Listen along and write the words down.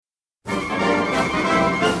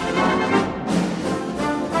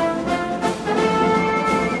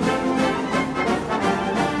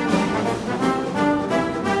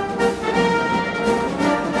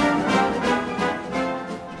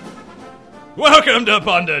Welcome to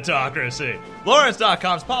Punditocracy,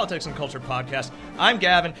 Lawrence.com's politics and culture podcast. I'm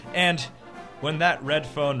Gavin, and when that red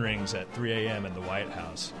phone rings at 3 a.m. in the White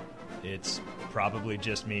House, it's probably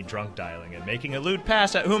just me drunk dialing and making a lewd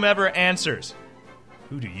pass at whomever answers.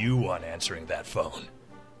 Who do you want answering that phone?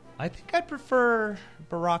 I think I'd prefer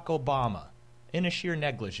Barack Obama in a sheer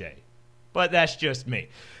negligee, but that's just me.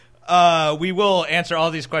 We will answer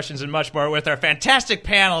all these questions and much more with our fantastic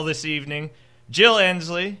panel this evening. Jill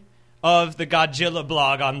Ensley of the Godzilla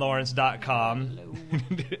blog on Lawrence.com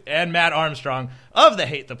and Matt Armstrong of the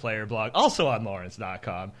Hate the Player blog, also on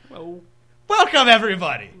Lawrence.com. Hello. Welcome,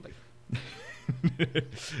 everybody.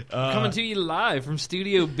 Coming to you live from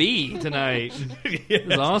Studio B tonight. Yes.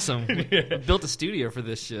 It's awesome. I built a studio for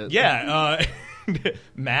this shit. Yeah,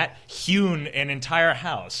 Matt hewn an entire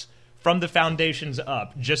house from the foundations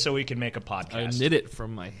up just so we can make a podcast. I knit it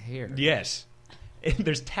from my hair. Yes.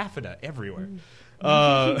 There's taffeta everywhere.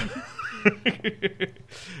 But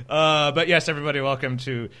yes, everybody, welcome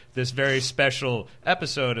to this very special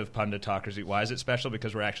episode of Punditocracy. Why is it special?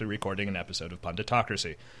 Because we're actually recording an episode of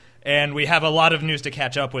Punditocracy. And we have a lot of news to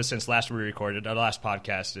catch up with since last we recorded. Our last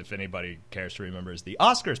podcast, if anybody cares to remember, is the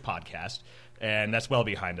Oscars podcast. And that's well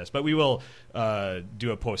behind us. But we will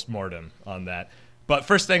do a post-mortem on that. But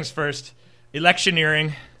first things first,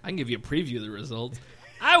 electioneering. I can give you a preview of the results.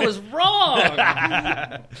 I was wrong!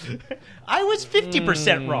 I was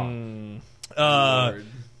 50% wrong.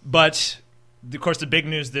 But, of course, the big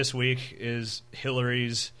news this week is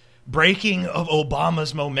Hillary's breaking of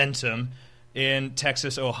Obama's momentum in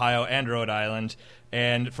Texas, Ohio, and Rhode Island.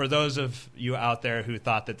 And for those of you out there who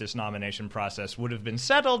thought that this nomination process would have been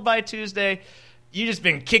settled by Tuesday, you just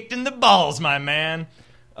been kicked in the balls, my man.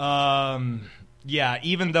 Yeah,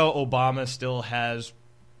 even though Obama still has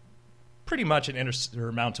pretty much an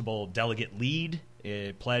insurmountable delegate lead,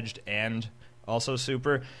 pledged and also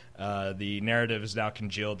super, the narrative is now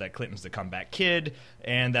congealed that Clinton's the comeback kid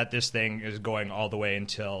and that this thing is going all the way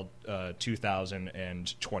until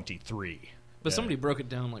 2023. But somebody broke it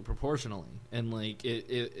down like proportionally, and like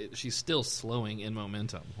she's still slowing in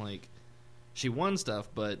momentum. Like she won stuff,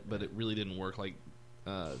 but it really didn't work. Like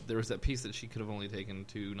there was that piece that she could have only taken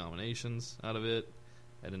 2 nominations out of it.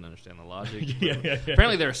 I didn't understand the logic. Yeah.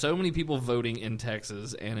 Apparently, there are so many people voting in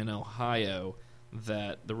Texas and in Ohio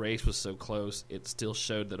that the race was so close. It still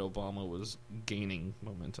showed that Obama was gaining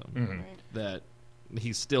momentum. Mm-hmm. Right. That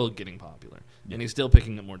he's still getting popular, and he's still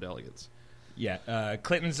picking up more delegates. Yeah,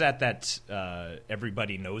 Clinton's at that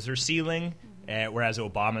everybody knows her ceiling, whereas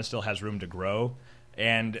Obama still has room to grow.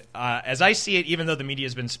 And as I see it, even though the media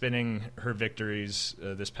has been spinning her victories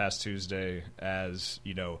this past Tuesday as,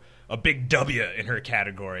 you know, a big W in her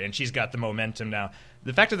category, and she's got the momentum now,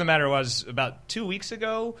 the fact of the matter was about 2 weeks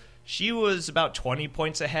ago, she was about 20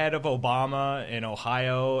 points ahead of Obama in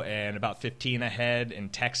Ohio and about 15 ahead in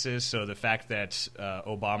Texas. So the fact that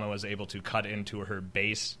Obama was able to cut into her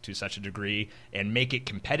base to such a degree and make it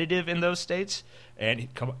competitive in those states, and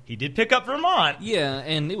he did pick up Vermont. Yeah,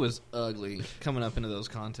 and it was ugly coming up into those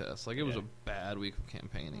contests. Like, it was a bad week of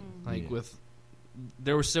campaigning. Like,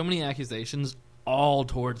 there were so many accusations all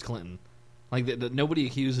towards Clinton. Like, nobody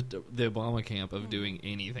accused the Obama camp of doing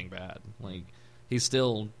anything bad. Like, he's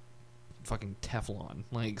still fucking Teflon,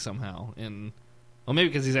 like, somehow. And, well, maybe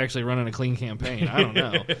because he's actually running a clean campaign. I don't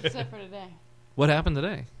know. Except for today. What happened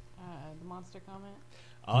today? The monster comment.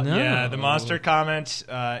 No. Yeah, the monster comment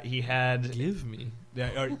he had. Give me.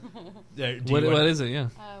 What What is it? Yeah.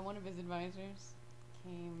 One of his advisors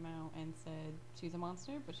came out and said she's a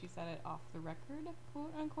monster, but she said it off the record,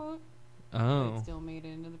 quote unquote. But Oh. it still made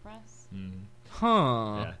it into the press.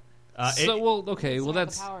 Huh. Yeah. Okay. It's Well, not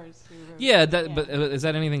that's the powers who wrote yeah. it. But is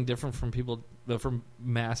that anything different from people from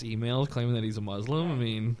mass emails claiming that he's a Muslim? I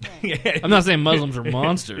mean, Right. I'm not saying Muslims are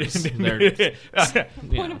monsters. They're,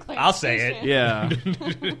 Point of I'll say it. clarification. yeah.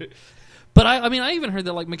 But I mean, I even heard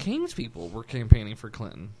that like McCain's people were campaigning for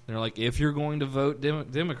Clinton. They're like, if you're going to vote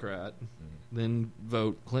Democrat, then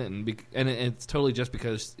vote Clinton, and it's totally just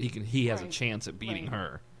because he has a Right. chance at beating Right.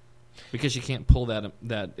 her, because you can't pull that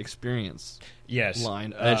experience Yes.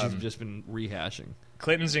 line that she's just been rehashing.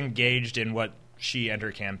 Clinton's engaged in what she and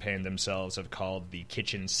her campaign themselves have called the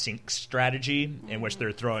kitchen sink strategy, in which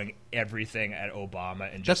they're throwing everything at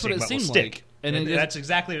Obama and just That's what seeing it what will seemed stick. like. And that's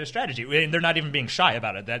exactly the strategy. And they're not even being shy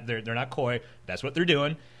about it. That they're not coy. That's what they're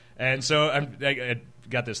doing. And so I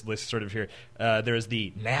got this list sort of here. There's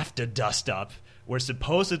the NAFTA dust-up, where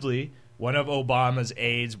supposedly one of Obama's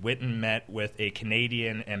aides, Whitten, met with a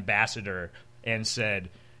Canadian ambassador and said,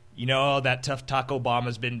 you know, that tough talk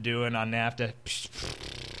Obama's been doing on NAFTA,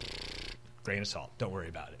 grain of salt. Don't worry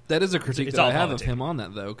about it. That is a critique It's that all I have politics. of him on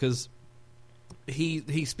that, though, because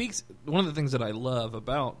he speaks. One of the things that I love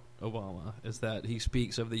about Obama is that he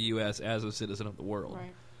speaks of the U.S. as a citizen of the world.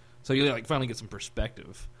 Right. So you like finally get some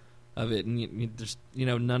perspective of it, and you just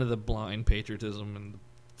none of the blind patriotism and the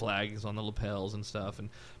flags on the lapels and stuff. And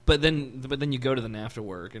but then you go to the NAFTA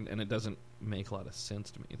work, and it doesn't make a lot of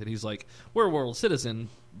sense to me that he's like, we're a world citizen,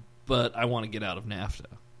 but I want to get out of NAFTA.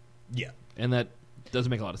 Yeah. And that doesn't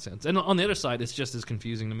make a lot of sense. And on the other side, it's just as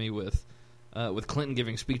confusing to me with Clinton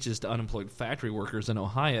giving speeches to unemployed factory workers in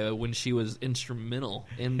Ohio when she was instrumental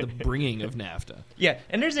in the bringing of NAFTA. Yeah,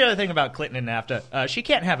 and there's the other thing about Clinton and NAFTA. She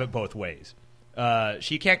can't have it both ways.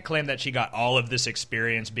 She can't claim that she got all of this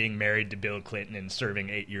experience being married to Bill Clinton and serving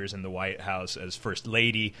 8 years in the White House as First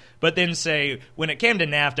Lady, but then say when it came to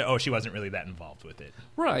NAFTA, she wasn't really that involved with it.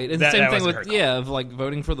 Right, and That same thing wasn't her with call. of like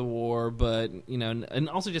voting for the war, but and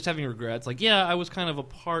also just having regrets. Like, I was kind of a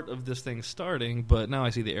part of this thing starting, but now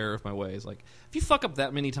I see the error of my ways. Like, if you fuck up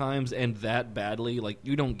that many times and that badly, like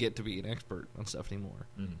you don't get to be an expert on stuff anymore.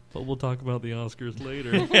 Mm-hmm. But we'll talk about the Oscars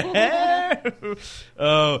later.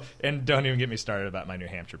 And don't even get me started about my New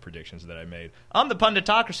Hampshire predictions that I made on the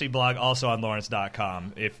Punditocracy blog, also on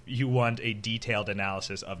Lawrence.com, if you want a detailed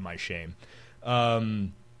analysis of my shame.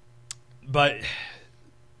 But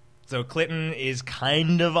so Clinton is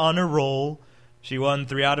kind of on a roll. She won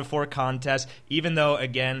 3 out of 4 contests, even though,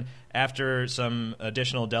 again, after some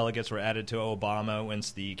additional delegates were added to Obama,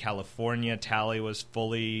 once the California tally was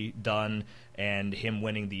fully done and him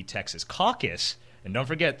winning the Texas caucus. And don't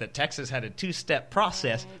forget that Texas had a 2-step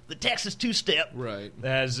process, the Texas 2-step. Right.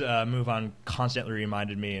 As MoveOn constantly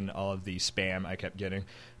reminded me in all of the spam I kept getting.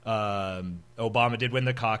 Obama did win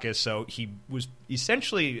the caucus, so he was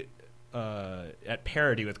essentially at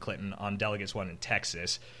parity with Clinton on delegates won in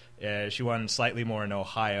Texas. She won slightly more in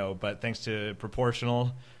Ohio, but thanks to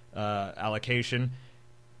proportional allocation,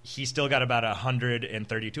 he still got about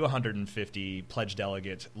 130 to 150 pledged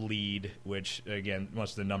delegate lead, which, again,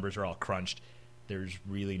 most of the numbers are all crunched. There's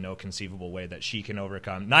really no conceivable way that she can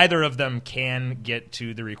overcome. Neither of them can get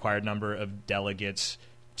to the required number of delegates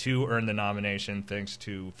to earn the nomination, thanks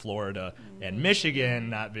to Florida and Michigan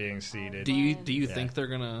not being seated. Do you think they're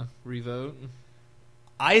gonna revote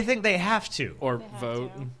I think they have to. or They have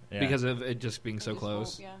vote to. Yeah. because of it just being so Just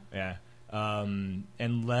close? hope, yeah. Yeah.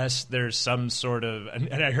 Unless there's some sort of...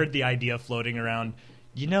 And I heard the idea floating around,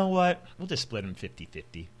 you know what? We'll just split them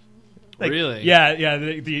 50-50. Really? Yeah.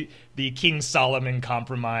 The King Solomon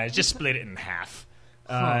compromise. Just split it in half.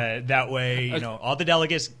 That way, all the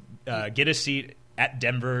delegates get a seat at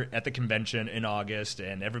Denver at the convention in August,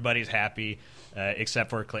 and everybody's happy,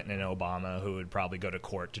 except for Clinton and Obama, who would probably go to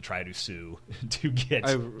court to try to sue to get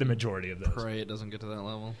the majority of those. Pray it doesn't get to that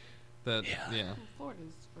level. Well,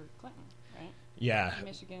 Florida's for Clinton, right? Yeah.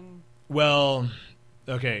 Michigan. Well,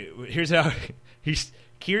 okay. Here's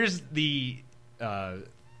the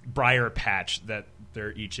briar patch that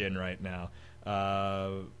they're each in right now.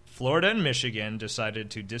 Florida and Michigan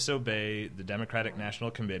decided to disobey the Democratic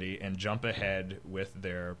National Committee and jump ahead with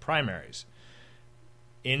their primaries.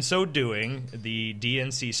 In so doing, the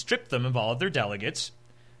DNC stripped them of all of their delegates,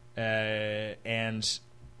 and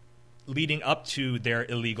leading up to their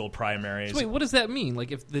illegal primaries, So wait, what does that mean?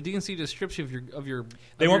 Like, if the DNC just strips you of your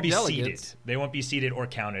they of won't be your delegates, seated. They won't be seated or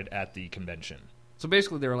counted at the convention. So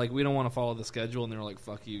basically, they were like, we don't want to follow the schedule, and they were like,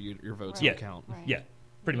 fuck you, your votes Right. don't count. Right. Yeah,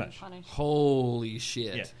 pretty Being much. punished. Holy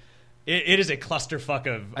shit! Yeah. It is a clusterfuck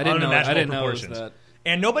of I didn't know unimaginable it was proportions. that.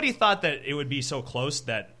 And nobody thought that it would be so close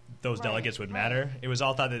that those Right, delegates would right. matter. It was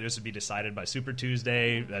all thought that this would be decided by Super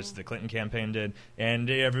Tuesday, as the Clinton campaign did, and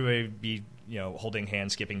everybody would be holding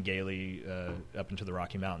hands, skipping gaily up into the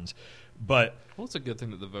Rocky Mountains. But Well, it's a good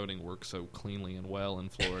thing that the voting works so cleanly and well in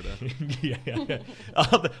Florida. yeah.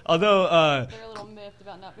 Although They're a little miffed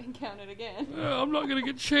about not being counted again. I'm not gonna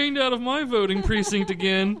get chained out of my voting precinct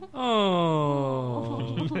again.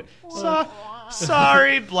 Oh,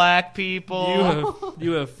 sorry, black people.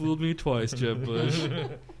 you have fooled me twice, Jeb Bush.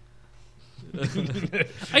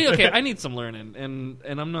 I need some learning,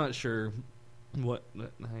 and I'm not sure what.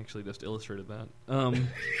 I actually just illustrated that.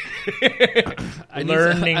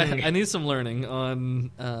 I need some learning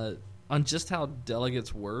on just how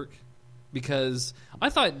delegates work, because I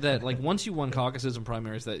thought that like once you won caucuses and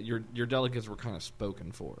primaries, that your delegates were kind of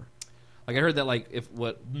spoken for. Like I heard that like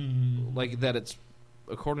that it's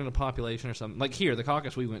according to population or something. Like here, the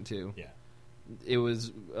caucus we went to, Yeah. it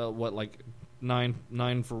was like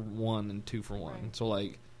 9 for 1 and 2 for 1. Right. So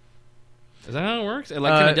like, is that how it works? Like,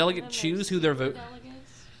 can a And delegate then choose there's who they're super voting?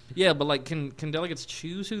 delegates. Yeah, but like, can delegates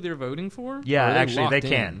choose who they're voting for? Yeah, Or are actually, they locked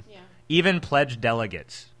in? can. Yeah. Even pledged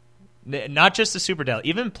delegates Not just the super delegate.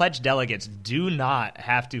 Even pledged delegates do not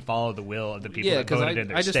have to follow the will of the people that voted in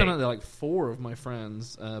their I just state. found out that like 4 of my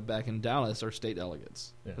friends back in Dallas are state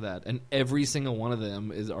delegates for that, and every single one of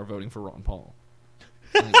them are voting for Ron Paul.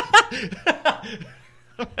 Could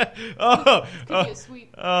be a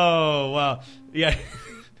sweep. Oh wow, yeah.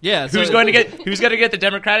 Yeah, Who's going to get the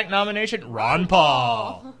Democratic nomination? Ron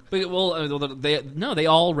Paul. But, they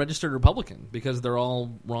all registered Republican because they're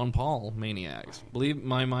all Ron Paul maniacs. Believe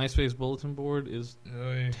my MySpace bulletin board is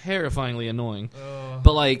terrifyingly annoying.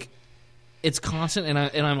 But like, it's constant, and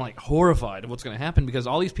I'm like horrified of what's going to happen because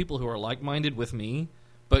all these people who are like-minded with me,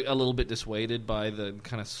 but a little bit dissuaded by the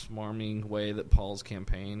kind of smarming way that Paul's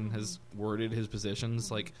campaign has worded his positions,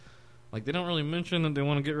 like they don't really mention that they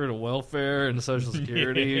want to get rid of welfare and Social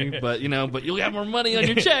Security, but you'll have more money on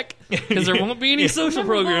your check because there won't be any social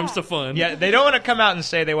programs to fund. Yeah, they don't want to come out and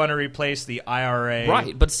say they want to replace the IRA,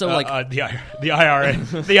 right? But so the IRA,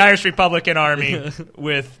 the Irish Republican Army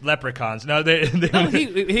with leprechauns. No,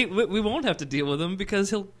 we won't have to deal with him because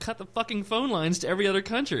he'll cut the fucking phone lines to every other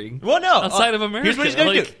country. Well, no, outside of America. Here's what he's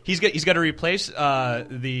going to do. He's got to replace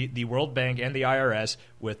the World Bank and the IRS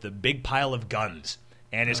with the big pile of guns.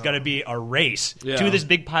 And it's going to be a race to this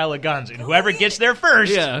big pile of guns. And whoever gets there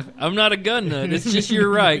first... Yeah, I'm not a gun nut. It's just your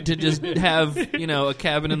right to just have, a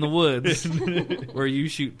cabin in the woods where you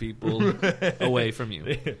shoot people away from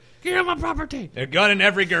you. Get on my property! A gun in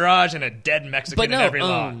every garage and a dead Mexican in every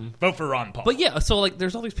lawn. Vote for Ron Paul. But yeah, so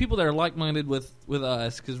there's all these people that are like-minded with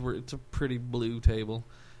us because it's a pretty blue table.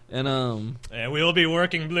 And we'll be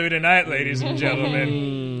working blue tonight, ladies and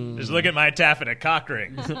gentlemen. Just look at my taffeta cock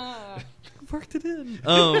ring. Worked it in.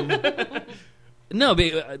 No,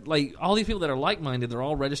 but like all these people that are like-minded, they're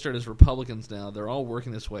all registered as Republicans now. They're all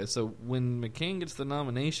working this way. So when McCain gets the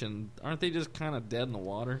nomination, aren't they just kind of dead in the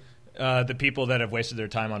water? The people that have wasted their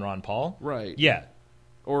time on Ron Paul? Right. Yeah.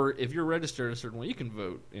 Or if you're registered a certain way, you can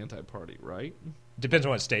vote anti-party, right? Depends on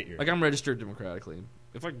what state you're in. Like I'm registered democratically.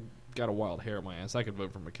 If I got a wild hair in my ass, I could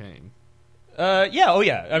vote for McCain.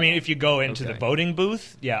 Yeah. I mean, if you go into the voting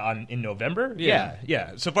booth, in November,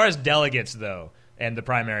 yeah. So far as delegates, though, and the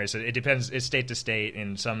primaries, it depends. It's state to state,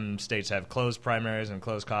 and some states have closed primaries and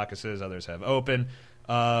closed caucuses. Others have open.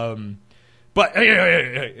 But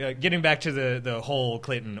getting back to the whole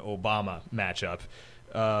Clinton-Obama matchup.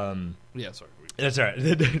 Sorry. That's all right.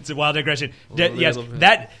 It's a wild digression. Yes,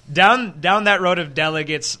 that down that road of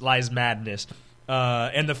delegates lies madness.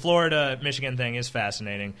 And the Florida-Michigan thing is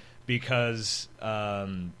fascinating. Because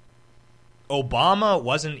Obama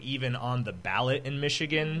wasn't even on the ballot in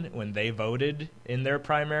Michigan when they voted in their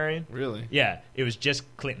primary. Really? Yeah, it was just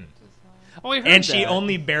Clinton. Oh, I heard and that. she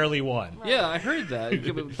only barely won. Right. Yeah, I heard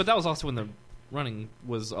that. But that was also when the running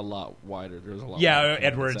was a lot wider. There was a lot. Yeah,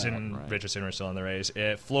 Edwards and Richardson were still in the race.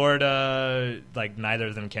 Florida, neither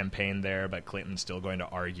of them campaigned there, but Clinton's still going to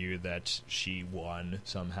argue that she won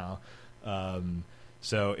somehow.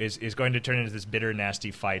 So it's going to turn into this bitter, nasty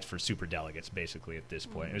fight for superdelegates, basically, at this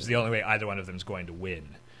point. It's the only way either one of them is going to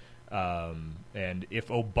win. And if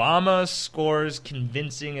Obama scores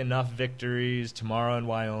convincing enough victories tomorrow in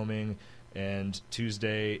Wyoming and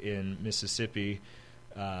Tuesday in Mississippi,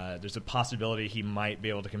 there's a possibility he might be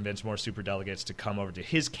able to convince more superdelegates to come over to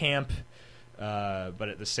his camp. But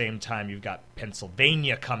at the same time, you've got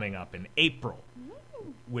Pennsylvania coming up in April,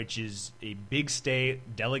 which is a big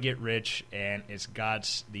state, delegate-rich, and it's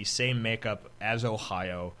got the same makeup as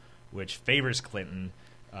Ohio, which favors Clinton.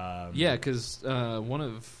 Because one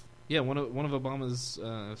of Obama's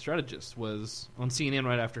strategists was on CNN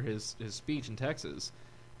right after his speech in Texas,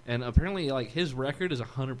 and apparently, his record is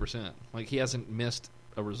 100%. He hasn't missed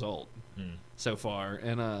a result so far,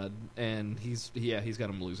 and he's got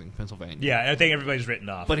him losing Pennsylvania. Yeah, I think everybody's written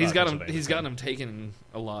off. But he's gotten him taking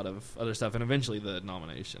a lot of other stuff, and eventually the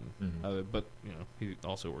nomination. But he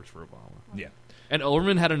also works for Obama. Yeah, and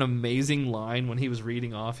Olbermann had an amazing line when he was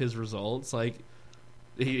reading off his results.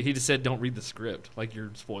 He just said, "Don't read the script.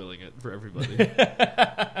 You're spoiling it for everybody."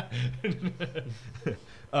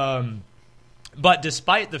 But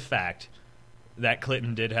despite the fact that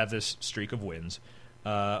Clinton did have this streak of wins,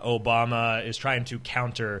 Obama is trying to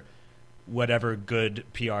counter whatever good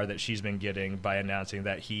PR that she's been getting by announcing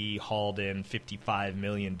that he hauled in $55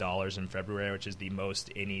 million in February, which is the most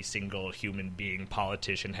any single human being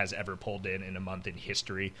politician has ever pulled in a month in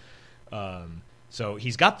history. So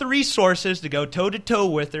he's got the resources to go toe-to-toe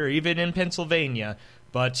with her, even in Pennsylvania,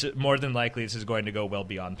 but more than likely this is going to go well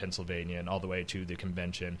beyond Pennsylvania and all the way to the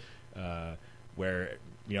convention, where,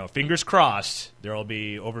 fingers crossed, there will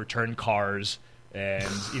be overturned cars and,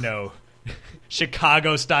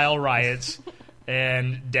 Chicago-style riots,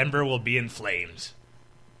 and Denver will be in flames.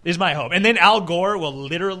 Is my hope. And then Al Gore will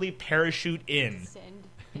literally parachute in. Send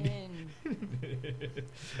in.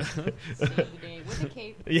 Save the day with a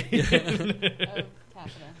cape of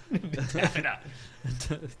taffeta.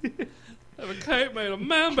 I have a cape made of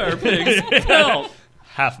man bear pigs. Help!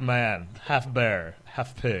 Half man, half bear,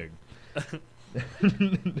 half pig.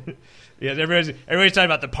 Yeah, everybody's talking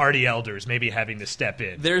about the party elders maybe having to step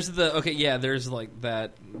in. There's like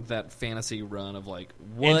that fantasy run of like,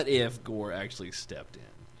 what if Gore actually stepped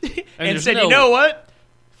in and said, you know what?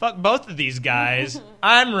 Fuck both of these guys.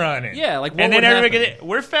 I'm running. Yeah, like what and then would everybody happen?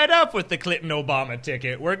 we're fed up with the Clinton-Obama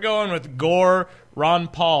ticket. We're going with Gore, Ron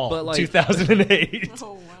Paul, But, like- 2008.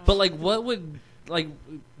 Oh, wow. But like, what would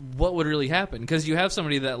really happen? Because you have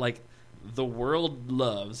somebody that like the world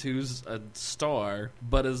loves, who's a star,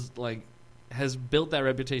 but is like has built that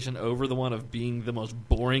reputation over the one of being the most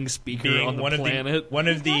boring speaker Being on the one planet.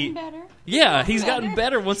 He's gotten better. Yeah, he's gotten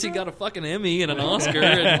better once he got a fucking Emmy and an Oscar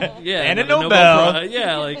and And a like Nobel. Prize.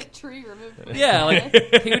 Yeah, A like tree removed from yeah, his like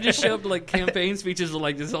head. he would just show up to like campaign speeches with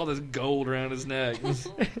like just all this gold around his neck.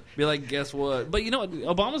 Be like, guess what? But you know what?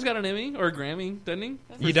 Obama's got an Emmy or a Grammy, doesn't he?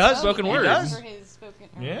 That's He his does. Spoken He word. does. For his spoken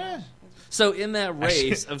Yeah. So in that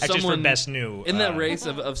race of Actually, someone for best new. in that race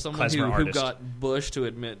of someone Klezmer who artist. got Bush to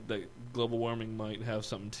admit that global warming might have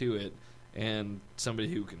something to it, and somebody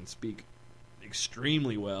who can speak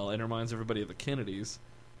extremely well and reminds everybody of the Kennedys,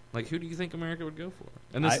 like who do you think America would go for?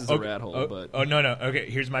 And this is a rat hole, but no. Okay,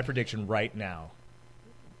 here's my prediction right now.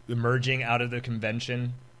 Emerging out of the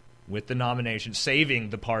convention with the nomination, saving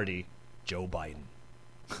the party, Joe Biden.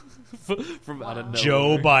 from out of nowhere.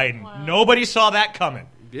 Joe Biden. Wow. Nobody saw that coming.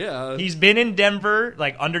 Yeah, He's been in Denver,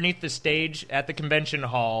 like underneath the stage at the convention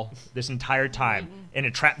hall this entire time in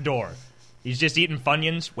a trap door. He's just eating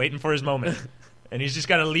Funyuns, waiting for his moment. And he's just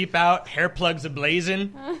got to leap out, hair plugs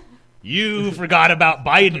ablazing. You forgot about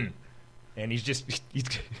Biden. And he's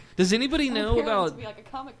Does anybody know Appearance about? would be like a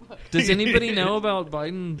comic book. Does anybody know about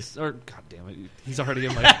Biden's? Or God damn it, he's already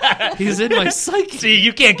in my. He's in my psyche. See,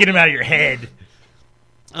 you can't get him out of your head.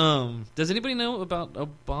 Does anybody know about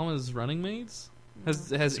Obama's running mates?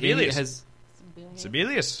 Has Sebelius. has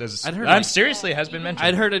Sebelius says, I'd heard I'm like- seriously has been Even- mentioned.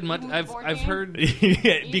 I'd heard it much. Even with the board I've game? heard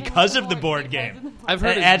because of the board game. I've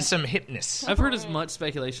heard That as- adds some hipness. I've heard as much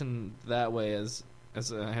speculation that way as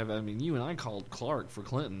I have. I mean, you and I called Clark for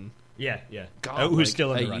Clinton. Yeah. God, Who's like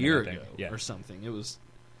still in the a running, year I think. ago Yeah. or something. It was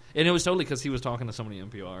totally because he was talking to somebody in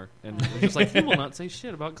NPR, and it was just like, he will not say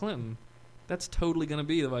shit about Clinton. That's totally going to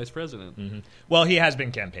be the vice president. Mm-hmm. Well, he has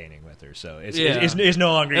been campaigning with her, so it's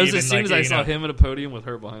no longer It was even as soon like, as I you saw know. him at a podium with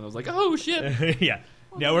her behind. I was like, oh shit. Yeah.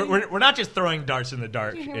 No, we're not just throwing darts in the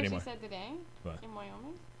dark Did you hear anymore. what she said today What? in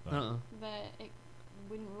Wyoming? Uh-uh. That it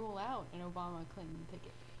wouldn't rule out an Obama-Clinton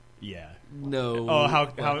ticket. Yeah. No. Oh, how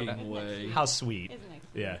fucking way. how sweet. Isn't it?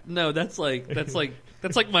 Yeah. No, that's like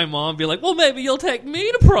my mom be like, well, maybe you'll take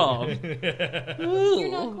me to prom.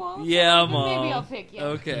 You're not qualified? Yeah, Then Mom. Maybe I'll pick you.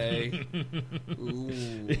 Okay.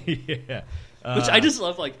 Ooh. Yeah. Which I just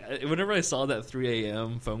love, like, whenever I saw that 3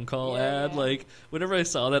 a.m. phone call Yeah, ad, yeah. like, whenever I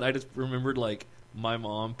saw that, I just remembered, like, my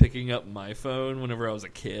mom picking up my phone whenever I was a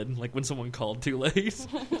kid, like, when someone called too late.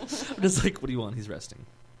 I'm just like, what do you want? He's resting.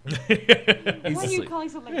 He's Why are you asleep. calling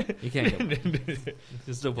so late? He can't go.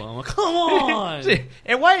 Just Obama. Come on!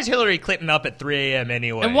 And why is Hillary Clinton up at 3 a.m.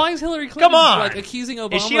 anyway? And why is Hillary Clinton Come on! like accusing Is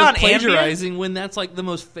Obama she on of plagiarizing when that's like the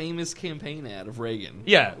most famous campaign ad of Reagan?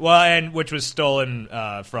 Yeah, well, and which was stolen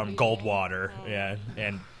from Yeah. Goldwater. Oh. Yeah,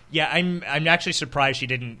 and yeah, I'm actually surprised she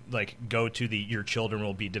didn't like go to the "your children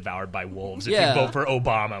will be devoured by wolves" if Yeah. you vote for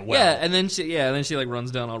Obama. Well, Yeah, and then she like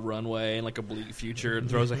runs down a runway in like a bleak future and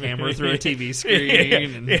throws a hammer through a TV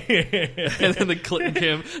screen, and then the Clinton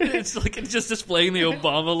cam. It's like it's just displaying the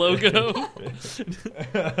Obama logo.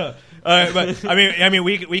 But I mean,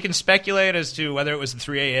 we can speculate as to whether it was the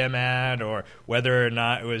 3 a.m. ad or whether or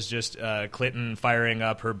not it was just Clinton firing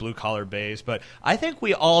up her blue collar base. But I think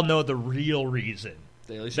we all know the real reason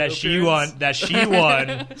Daily Show that she appearance. won. That she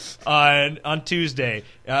won on Tuesday,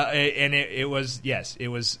 and it was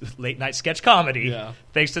late night sketch comedy. Yeah.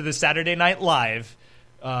 Thanks to the Saturday Night Live,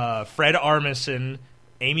 Fred Armisen,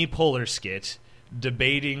 Amy Poehler skit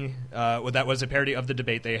debating. That was a parody of the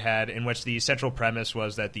debate they had, in which the central premise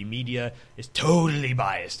was that the media is totally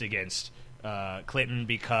biased against Clinton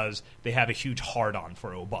because they have a huge hard-on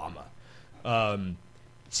for Obama.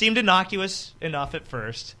 Seemed innocuous enough at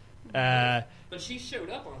first. But she showed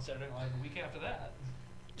up on Saturday Night Live a week after that.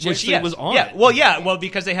 Well, She yes. was on Yeah, it. well,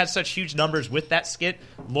 because they had such huge numbers with that skit,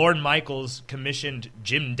 Lorne Michaels commissioned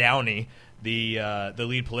Jim Downey, the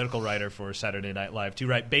lead political writer for Saturday Night Live, to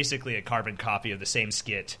write basically a carbon copy of the same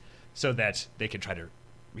skit so that they could try to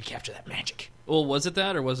recapture that magic. Well, was it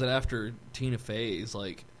that, or was it after Tina Fey's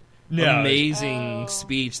like amazing Oh,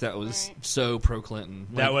 speech that was right. so pro-Clinton.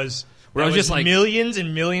 That was where I was just like millions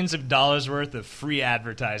and millions of dollars worth of free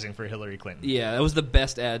advertising for Hillary Clinton. Yeah, that was the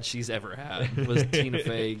best ad she's ever had. Was Tina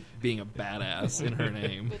Fey being a badass in her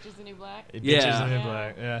name? Bitch is the new black. Yeah. Bitches in the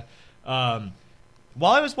black. Yeah.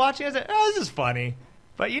 While I was watching, I was like, "Oh, this is funny,"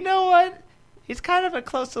 but you know what? It's kind of a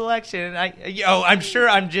close election. I'm sure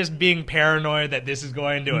I'm just being paranoid that this is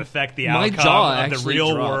going to affect the My outcome jaw of the actually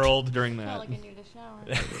real dropped world. during Felt that. like I needed a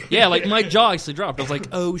shower. Yeah, like my jaw actually dropped. I was like,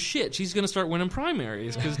 "Oh shit, she's gonna start winning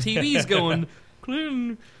primaries because TV's going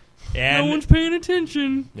Clinton. And No one's paying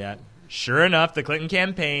attention." yeah, sure enough, the Clinton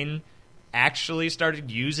campaign actually started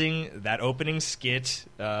using that opening skit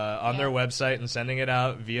on their website and sending it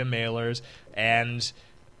out via mailers. And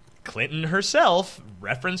Clinton herself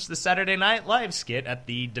referenced the Saturday Night Live skit at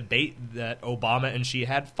the debate that Obama and she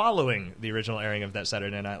had following the original airing of that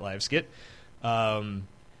Saturday Night Live skit.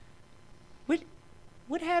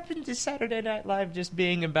 What happened to Saturday Night Live just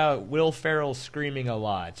being about Will Ferrell screaming a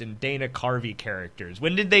lot and Dana Carvey characters?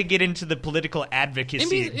 When did they get into the political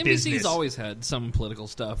advocacy business? NBC's always had some political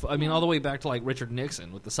stuff. I mean, all the way back to like Richard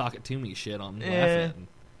Nixon with the Sock It To Me shit on Laughing.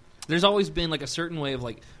 There's always been like a certain way of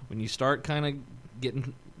like when you start kind of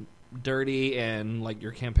getting dirty and like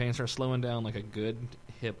your campaign starts slowing down, like a good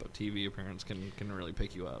hip TV appearance can really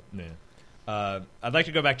pick you up. Yeah. I'd like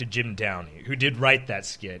to go back to Jim Downey, who did write that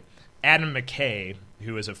skit. Adam McKay,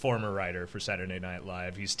 who is a former writer for Saturday Night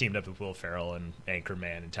Live, he's teamed up with Will Ferrell and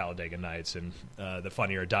Anchorman and Talladega Nights and the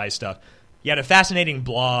Funny or Die stuff. He had a fascinating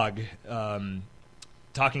blog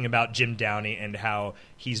talking about Jim Downey and how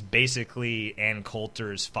he's basically Ann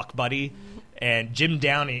Coulter's fuck buddy. And Jim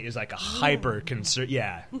Downey is like a hyper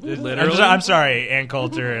yeah. Literally? I'm sorry, Ann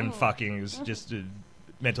Coulter and fucking is just a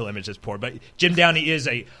mental image that's poor. But Jim Downey is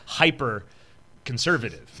a hyper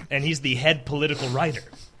conservative, and he's the head political writer.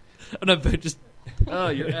 No, but just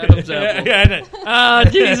you're Adam's apple. Yeah,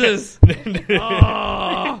 Jesus!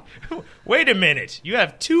 Oh. Wait a minute, you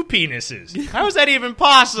have two penises. How is that even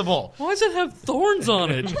possible? Why does it have thorns on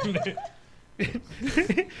it?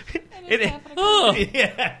 Oh,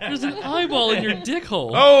 Yeah. there's an eyeball in your dick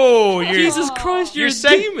hole. Oh, Jesus Christ, you're a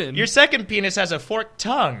demon. Your second penis has a forked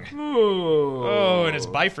tongue. Oh, and it's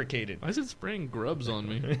bifurcated. Why is it spraying grubs on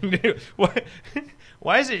me?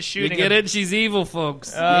 Why is it You shooting? get it? She's evil,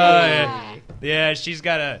 folks. Yeah, she's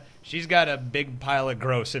got a big pile of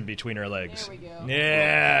gross in between her legs. There we go.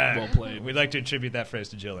 Yeah. Well played. We'd like to attribute that phrase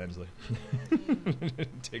to Jill Emsley.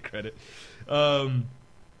 Take credit.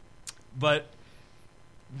 But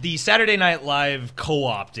the Saturday Night Live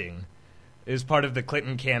co-opting is part of the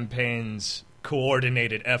Clinton campaign's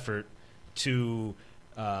coordinated effort to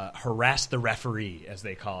harass the referee, as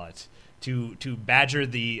they call it, to badger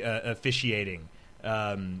the officiating,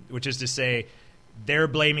 which is to say they're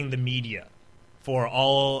blaming the media for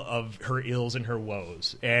all of her ills and her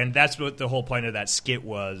woes. And that's what the whole point of that skit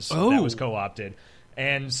was that was co-opted.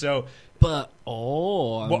 And so... But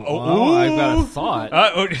I've got a thought.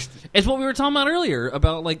 It's what we were talking about earlier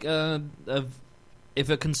about like if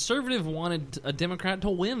a conservative wanted a Democrat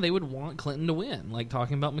to win, they would want Clinton to win. Like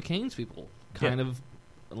talking about McCain's people, kind of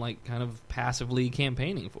passively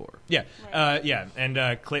campaigning for. Yeah, Right.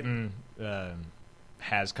 and Clinton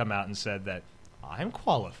has come out and said that I'm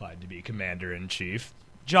qualified to be commander-in-chief.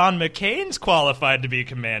 John McCain's qualified to be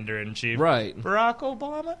commander-in-chief. Right. Barack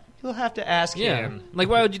Obama, you'll have to ask him. Like,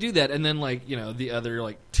 why would you do that? And then, like, you know, the other,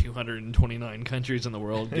 like, 229 countries in the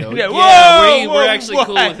world go, we're actually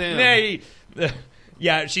cool with him.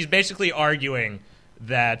 Yeah, she's basically arguing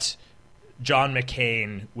that John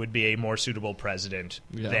McCain would be a more suitable president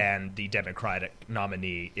than the Democratic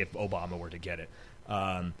nominee if Obama were to get it.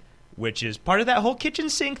 Which is part of that whole kitchen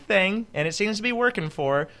sink thing, and it seems to be working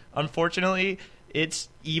for her. Unfortunately, it's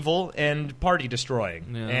evil and party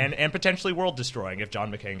destroying, and potentially world destroying if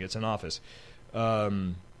John McCain gets in office.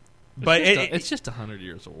 But it's just 100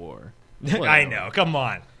 years of war. I know. Come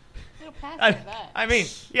on. It'll pass that. I mean,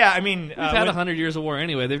 We've had 100 years of war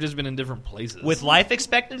anyway. They've just been in different places. With life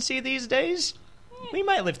expectancy these days, we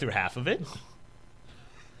might live through half of it.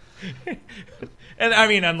 And I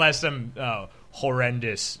mean, unless some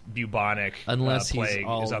horrendous bubonic plague is unleashed.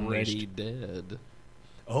 He's already dead.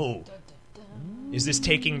 Oh. Is this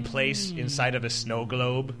taking place inside of a snow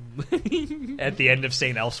globe at the end of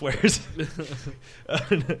St. Elsewhere's?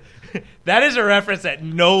 That is a reference that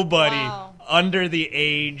nobody under the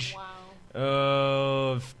age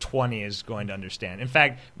of 20 is going to understand. In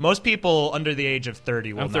fact, most people under the age of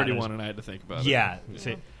 30 will I'm 31 and I had to think about it. Yeah.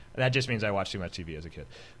 See, that just means I watched too much TV as a kid.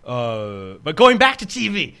 But going back to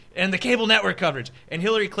TV and the cable network coverage, and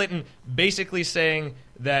Hillary Clinton basically saying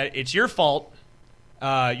that it's your fault,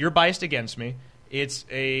 you're biased against me, It's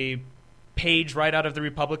a page right out of the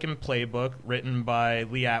Republican playbook written by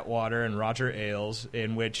Lee Atwater and Roger Ailes,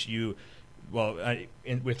 in which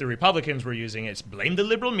with the Republicans we're using it's blame the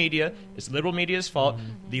liberal media. It's liberal media's fault.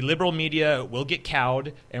 The liberal media will get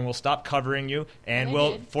cowed and will stop covering you and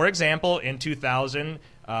will, for example, in 2000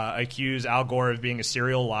 accuse Al Gore of being a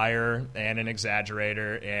serial liar and an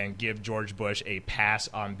exaggerator and give George Bush a pass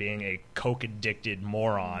on being a coke-addicted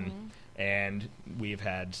moron. And we've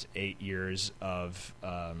had 8 years of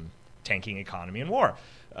tanking economy and war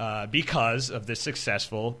because of the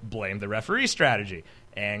successful blame the referee strategy.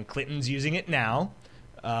 And Clinton's using it now.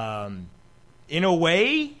 In a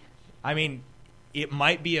way, I mean, it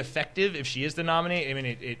might be effective if she is the nominee. I mean,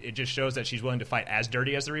 it just shows that she's willing to fight as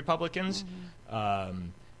dirty as the Republicans.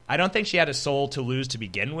 I don't think she had a soul to lose to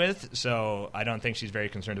begin with, so I don't think she's very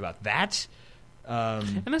concerned about that.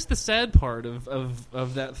 And that's the sad part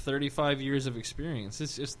of that 35 years of experience.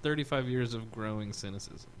 It's just 35 years of growing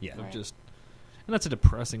cynicism. Yeah. And that's a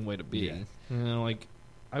depressing way to be. Yeah. You know, like,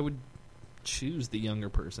 I would choose the younger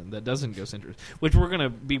person that doesn't go centrist, which we're going to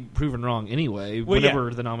be proven wrong anyway whenever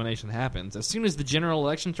the nomination happens. As soon as the general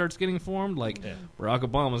election starts getting formed, Barack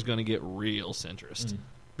Obama's going to get real centrist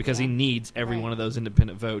because he needs every one of those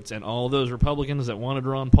independent votes, and all those Republicans that wanted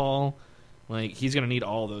Ron Paul, he's going to need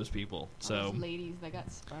all those people. So all those ladies that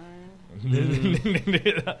got spurned.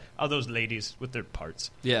 All those ladies with their parts.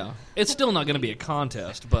 Yeah. It's still not going to be a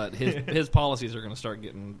contest, but his policies are going to start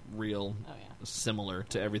getting real similar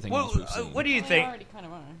to everything else we've seen. What do you They think? already kind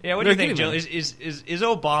of are. Yeah, what do you think, Jill? Is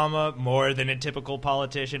Obama more than a typical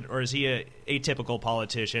politician, or is he a atypical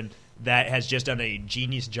politician that has just done a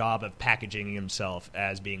genius job of packaging himself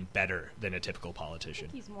as being better than a typical politician?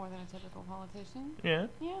 I think he's more than a typical politician. Yeah.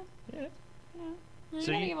 Yeah. You So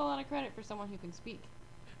gotta you- give a lot of credit for someone who can speak.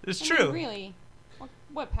 It's I true. mean, really,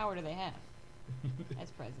 what power do they have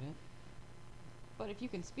as president? But if you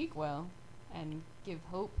can speak well and give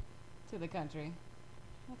hope to the country,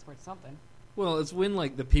 that's worth something. Well, it's when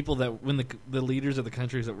the people when the leaders of the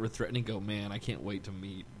countries that were threatening go, man, I can't wait to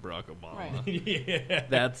meet Barack Obama. Right. Yeah.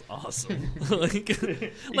 That's awesome.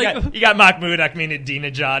 You got Mahmoud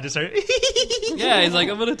Ahmadinejad to start. Yeah, he's like,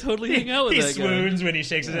 I'm gonna totally hang out with he that guy. swoons when he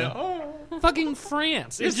shakes his head. Oh. Fucking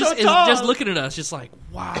France. He's It's so just tall. just looking at us, just like,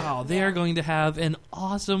 wow, they are going to have an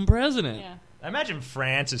awesome president. Yeah. I imagine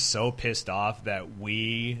France is so pissed off that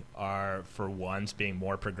we are, for once, being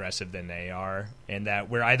more progressive than they are, and that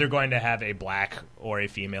we're either going to have a black or a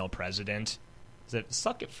female president. Is it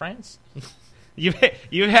suck it, France? You've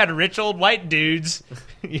had rich old white dudes,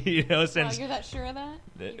 since Wow, you're that sure of that?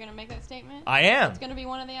 You're gonna make that statement? I am. It's gonna be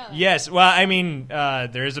one or the other. Yes. Well, I mean,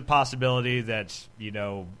 there is a possibility that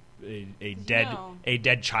a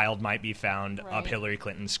dead child might be found up Right. Hillary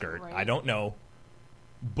Clinton's skirt. Right. I don't know.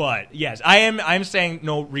 But yes, I'm saying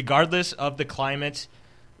no, regardless of the climate,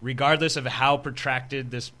 regardless of how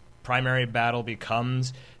protracted this primary battle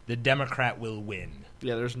becomes, the Democrat will win.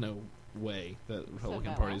 Yeah, there's no way that the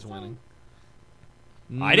Republican that Party's last winning.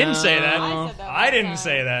 I didn't say that. I said that I last didn't time.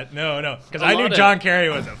 say that. No, because A I knew lot of- John Kerry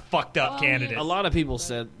was a fucked up Well, candidate. A lot of people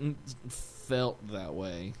felt that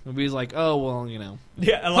way. Nobody's like, oh well,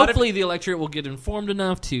 Yeah, a lot hopefully the electorate will get informed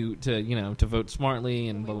enough to vote smartly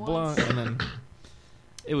and blah blah blah, and then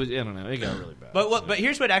it was, I don't know, it got really bad. But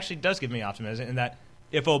here's what actually does give me optimism, in that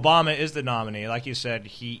if Obama is the nominee, like you said,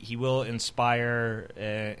 he will inspire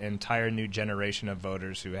an entire new generation of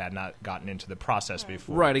voters who had not gotten into the process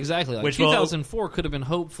before. Right, exactly. Like Which will- 2004 could have been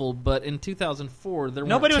hopeful, but in 2004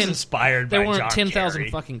 Nobody was inspired by there weren't John 10,000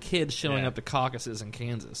 Kerry. fucking kids showing Yeah. up to caucuses in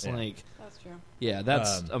Kansas. Yeah. That's true. Yeah,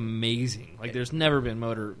 that's amazing. There's never been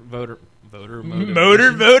voter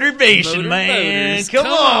motivation, man. voters. Come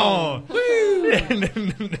on.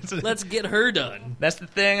 Let's get her done. That's the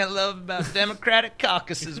thing I love about Democratic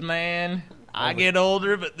caucuses, man. I get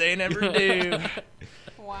older, but they never do.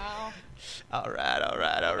 Wow. All right.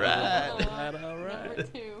 Number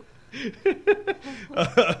two.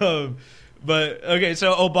 But okay,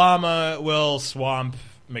 so Obama will swamp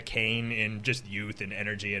McCain in just youth and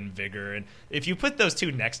energy and vigor, and if you put those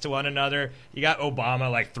two next to one another, you got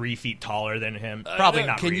Obama 3 feet taller than him. Probably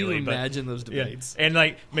not Can really, you but imagine those yeah. debates? And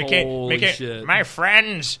McCain, Holy shit. my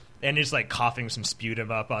friends, and he's coughing some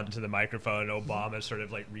sputum up onto the microphone. And Obama's sort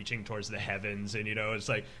of reaching towards the heavens, and it's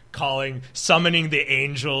summoning the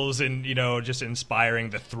angels, and just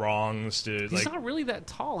inspiring the throngs to He's not really that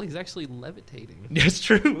tall. He's actually levitating. It's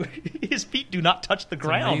true. His feet do not touch the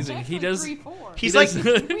ground. amazing. That's He does- 3'4". He's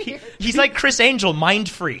Weird. he's like Chris Angel, mind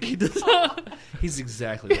freak. He's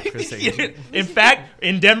exactly like Chris Angel. In fact,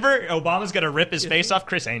 in Denver, Obama's gonna rip his face off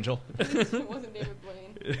Chris Angel. It wasn't David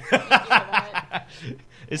Blaine. Thank you for that.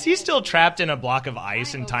 Is he still trapped in a block of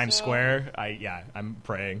ice I in hope Times so. Square? I'm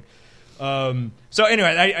praying. So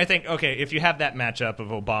anyway, I think, okay, if you have that matchup of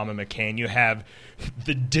Obama-McCain, you have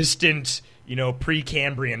the distant,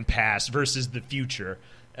 pre-Cambrian past versus the future.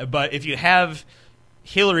 But if you have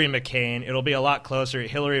Hillary McCain, it'll be a lot closer.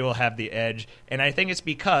 Hillary will have the edge. And I think it's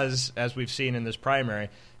because, as we've seen in this primary,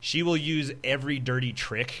 she will use every dirty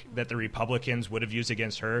trick that the Republicans would have used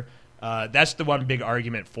against her. That's the one big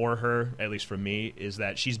argument for her, at least for me, is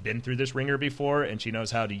that she's been through this ringer before and she knows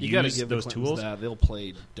how to You gotta use give those the Clintons tools. that. They'll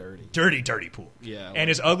play dirty. Dirty pool. Yeah. And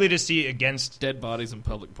it's ugly to see against. Dead bodies in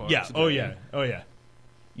public parks. Yeah. Oh yeah.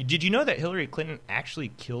 Did you know that Hillary Clinton actually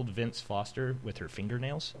killed Vince Foster with her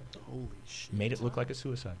fingernails? Holy shit. Made it look like a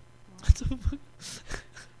suicide.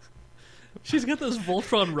 She's got those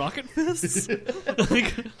Voltron rocket fists.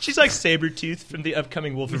 She's like Sabretooth from the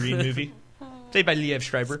upcoming Wolverine movie, played by Liev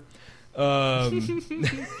Schreiber.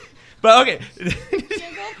 But okay.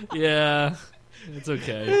 Yeah. It's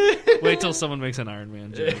okay. Wait till someone makes an Iron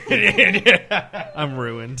Man joke. I'm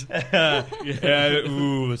ruined.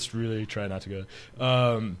 Ooh, let's really try not to go.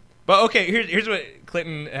 But okay, here's what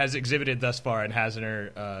Clinton has exhibited thus far and has in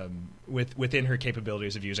her within her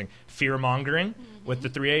capabilities of using fear mongering with the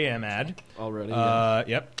 3 a.m. ad. Already.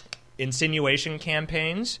 Yep. Insinuation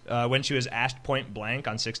campaigns. When she was asked point blank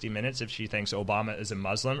on 60 Minutes if she thinks Obama is a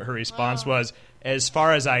Muslim, her response was, "As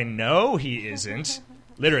far as I know, he isn't."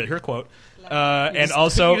 Literally, her quote. And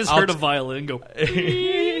also, you just heard a violin go.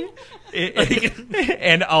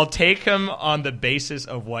 and I'll take him on the basis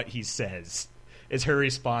of what he says. Is her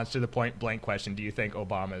response to the point blank question? Do you think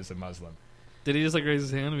Obama is a Muslim? Did he just raise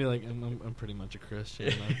his hand and be like, "I'm pretty much a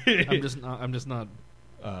Christian. I'm just not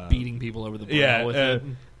beating people over the brow with it."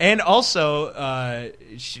 And also,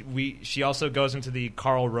 she also goes into the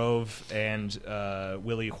Karl Rove and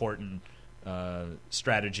Willie Horton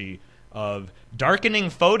strategy of darkening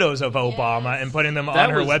photos of Obama and putting them on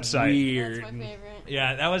her website. Weird. That's my favorite.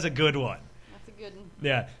 Yeah, that was a good one. That's a good one.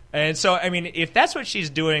 Yeah. And so, I mean, if that's what she's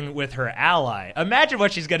doing with her ally, imagine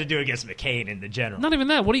what she's going to do against McCain in the general. Not even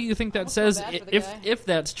that. What do you think that Almost feel says? bad for the guy. If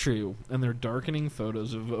that's true, and they're darkening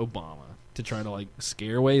photos of Obama to try to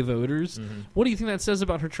scare away voters, what do you think that says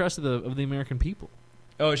about her trust of the American people?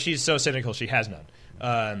 Oh, she's so cynical, she has none.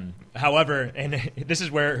 However, and this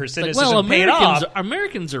is where her Like, cynicism paid off.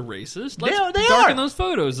 Americans are racist. Let's They darken are. those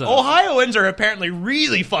photos up. Ohioans are apparently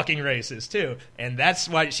really fucking racist too, and that's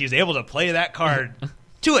why she's able to play that card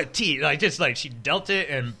to a T. She dealt it,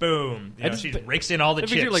 and boom, she rakes in all the I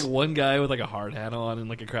picture chips. one guy with a hard hat on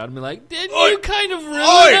and a crowd and be like, "Didn't Oi! you kind of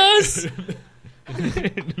ruin us?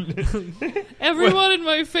 Everyone in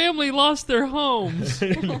my family lost their homes."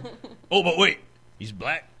 Oh, but wait, he's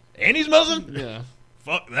black and he's Muslim. Yeah.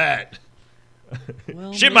 Fuck that.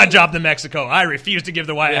 Well, Ship my job to Mexico. I refuse to give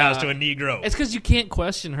the White Yeah. House to a Negro. It's because you can't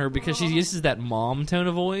question her because she uses that mom tone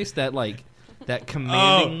of voice, that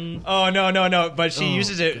commanding. Oh no! But she Oh,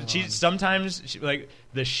 uses it. God. She sometimes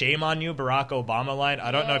the "shame on you, Barack Obama" line.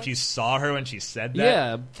 I don't know if you saw her when she said that.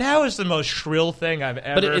 Yeah. that was the most shrill thing I've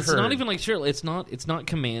ever But it's heard. not even shrill. It's not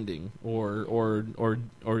commanding or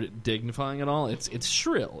dignifying at all. It's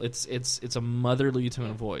shrill. It's a motherly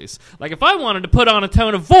tone of voice. Like if I wanted to put on a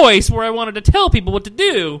tone of voice where I wanted to tell people what to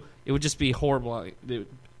do, it would just be horrible.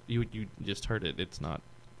 You just heard it. It's not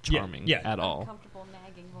charming at all. Comfortable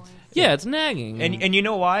nagging voice. Yeah, it's nagging. And you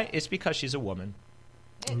know why? It's because she's a woman.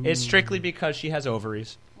 It's strictly because she has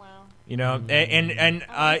ovaries. Wow.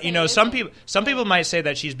 And some people might say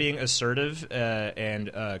that she's being assertive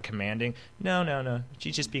and commanding. No.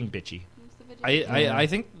 She's just being bitchy. I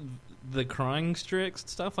think the crying tricks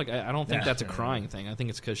stuff. I don't think that's a crying thing. I think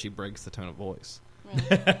it's because she breaks the tone of voice.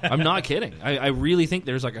 Really? I'm not kidding. I really think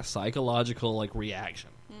there's a psychological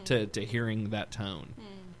reaction to hearing that tone,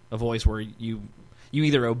 a voice where you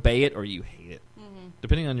either obey it or you hate it,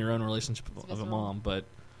 depending on your own relationship of a mom. But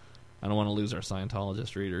I don't want to lose our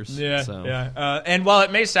Scientologist readers. Yeah. And while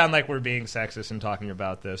it may sound like we're being sexist and talking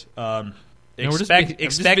about this, we're just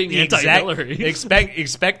being anti-Hillary.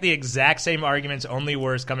 expect the exact same arguments, only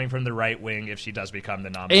worse, coming from the right wing if she does become the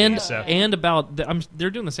nominee. And about they're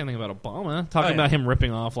doing the same thing about Obama, talking about him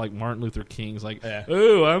ripping off Martin Luther King's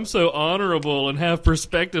 "Oh, I'm so honorable and have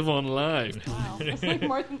perspective on life." Wow. It's like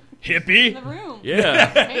Martin hippie. in the room.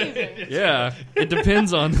 Yeah. Amazing. Yeah, it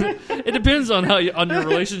depends on how on your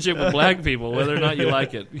relationship with black people, whether or not you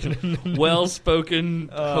like it. Well-spoken,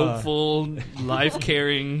 hopeful,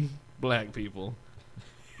 life-caring black people.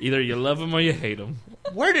 Either you love him or you hate him.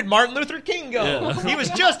 Where did Martin Luther King go? Yeah. He was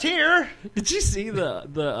just here. Did you see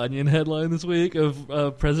the Onion headline this week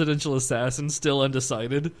of presidential assassin still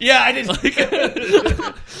undecided? Yeah, I did.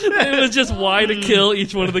 It was just why to kill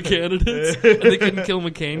each one of the candidates, and they couldn't kill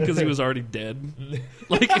McCain because he was already dead.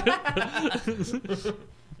 Like,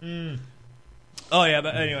 Oh yeah,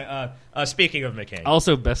 but anyway, speaking of McCain,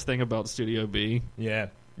 also best thing about Studio B. yeah.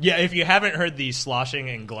 If you haven't heard the sloshing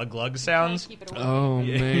and glug glug sounds, Keep it away. Oh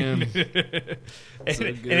man, and So if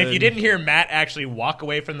you good. didn't hear Matt actually walk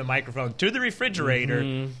away from the microphone to the refrigerator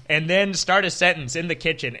and then start a sentence in the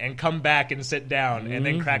kitchen and come back and sit down and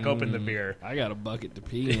then crack open the beer. I got a bucket to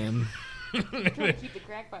pee in. I'm trying to keep the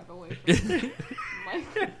crack pipe away from the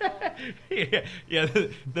microphone. yeah,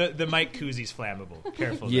 the Mike Koozies flammable.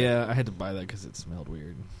 Careful. there. Yeah, I had to buy that because it smelled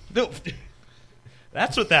weird. No,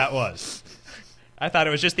 that's what that was. I thought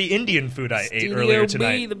it was just the Indian food I ate earlier Studio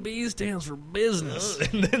B, tonight. the B stands for business.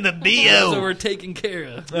 And then the So BO. we're taken care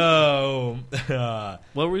of. Oh.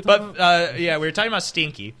 What were we talking But, about? yeah, we were talking about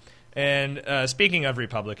Stinky. And speaking of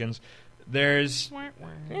Republicans, there's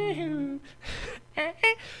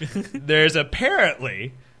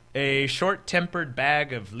apparently a short-tempered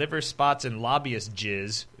bag of liver spots and lobbyist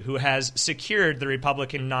jizz who has secured the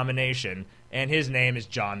Republican nomination, and his name is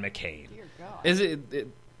John McCain. Dear God.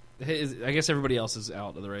 I guess everybody else is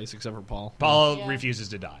out of the race except for Paul. Paul Yeah. refuses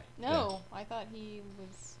to die. No, I thought he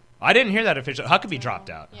was. I didn't hear that officially. Huckabee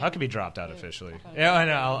dropped out. Yeah. Huckabee dropped out Yeah, officially. I thought Yeah, I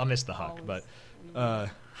know. Paul I'll miss the was Huck, but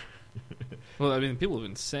leaving. Well, I mean, people have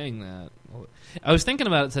been saying that. I was thinking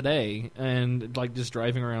about it today, and like just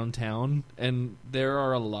driving around town, and there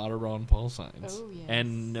are a lot of Ron Paul signs, Oh, yes.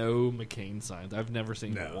 and no McCain signs. I've never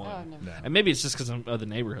seen No. one. Oh, no. no. And maybe it's just because of the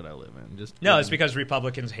neighborhood I live in. Just No, it's because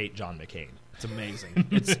Republicans hate John McCain. it's amazing.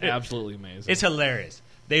 It's absolutely amazing. It's hilarious.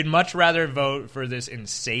 They'd much rather vote for this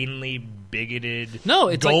insanely bigoted, No,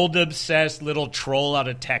 it's like- gold-obsessed little troll out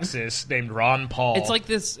of Texas named Ron Paul. It's like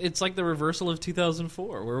this. It's like the reversal of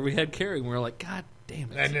 2004, where we had Kerry, and we were like, God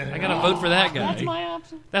damn I it! know. I gotta vote for that guy. That's my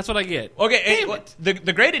option. That's what I get. okay.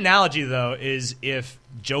 The great analogy though is if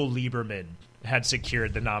Joe Lieberman had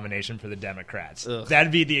secured the nomination for the Democrats, Ugh.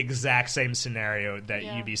 that'd be the exact same scenario that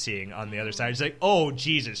Yeah. you'd be seeing on the other side. It's like, oh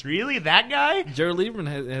Jesus, really, that guy? Joe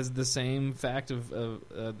Lieberman has the same fact of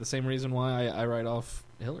the same reason why I write off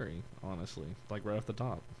Hillary. Honestly, like right off the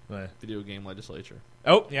top, video game legislature.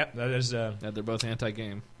 Oh, yeah, that is. They're both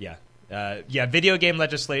anti-game. Yeah. Video game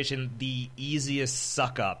legislation, the easiest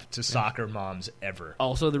suck up to soccer moms ever.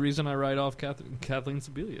 Also, the reason I write off Kathleen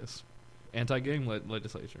Sebelius, anti-game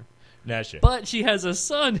legislature. That's true. But she has a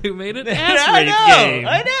son who made an I ass know, rape game.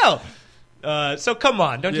 I know. So come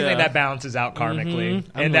on, don't you Yeah. think that balances out karmically, Mhm.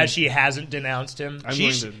 and that she hasn't denounced him? I'm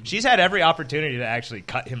She's going to- she's had every opportunity to actually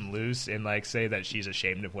cut him loose and like say that she's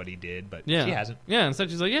ashamed of what he did, but Yeah, she hasn't. Yeah, instead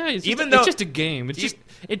she's like, yeah, it's just, Even though- it's just a game. It's You- just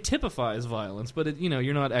it typifies violence, but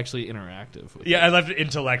you're not actually interactive with Yeah, it. I love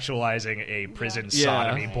intellectualizing a prison Yeah.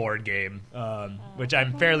 sodomy Right. board game, which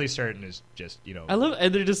I'm fairly certain is just I love,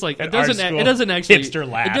 and they're just like An it doesn't. art school It doesn't actually. hipster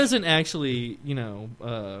laugh. It doesn't actually.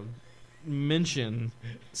 Mention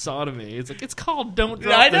sodomy. It's like it's called "Don't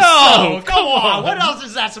Drop I the know. Soap." Come on. What else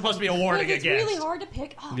is that supposed to be a Like, warning it's against? really hard to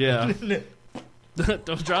pick up. Yeah.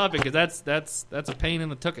 Don't drop it because that's a pain in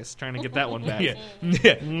the tuchus trying to get that one back. Yeah.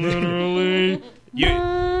 Literally.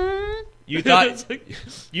 You thought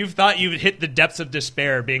you've thought you've hit the depths of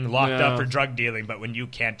despair being locked Yeah. up for drug dealing, but when you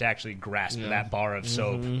can't actually grasp Yeah. that bar of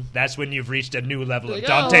soap, Mhm. that's when you've reached a new level of Like,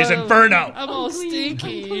 Dante's oh, Inferno. I'm all clean, I'm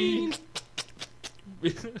stinky. clean.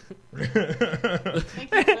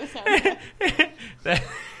 Thank you for the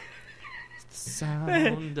sound.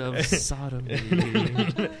 Sound of sodomy.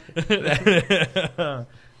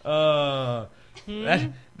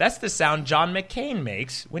 That's the sound John McCain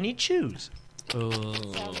makes when he chews. Sound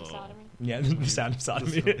of sodomy. Yeah, the sound of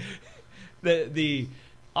sodomy. the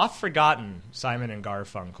oft-forgotten Simon and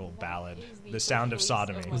Garfunkel ballad, Is "The Sound of voice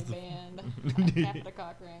Sodomy." my band, Capita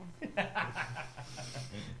Cock Ring.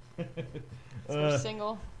 We're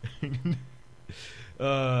single.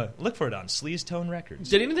 Look for it on Sleaze Tone Records.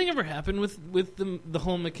 Did anything ever happen with the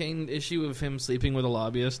whole McCain issue of him sleeping with a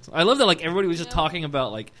lobbyist? I love that like everybody was just Yeah. talking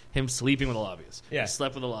about like him sleeping with a lobbyist. Yeah. He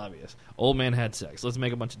slept with a lobbyist. Old man had sex. Let's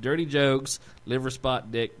make a bunch of dirty jokes, liver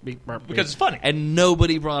spot, dick, beep, burp, beep. Because it's funny. And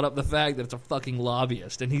nobody brought up the fact that it's a fucking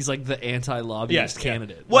lobbyist, and he's like the anti-lobbyist Yeah.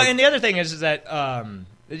 candidate. Well, Like, and the other thing is that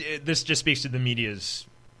this just speaks to the media's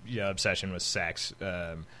obsession with sex,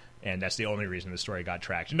 and that's the only reason the story got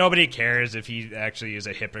traction. Nobody cares if he actually is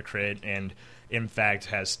a hypocrite and, in fact,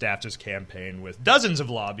 has staffed his campaign with dozens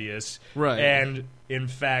of lobbyists, Right. and, in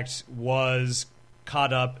fact, was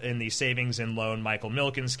caught up in the savings and loan Michael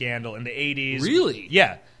Milken scandal in the 80s. Really?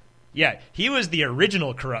 Yeah. Yeah. He was the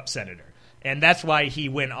original corrupt senator. And that's why he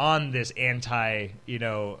went on this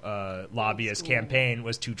lobbyist campaign,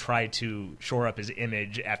 was to try to shore up his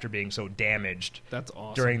image after being so damaged. That's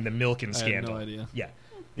awesome. During the Milken scandal. I had no idea. Yeah.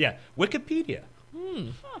 Yeah. Wikipedia.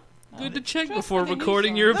 Good to check Trust before the news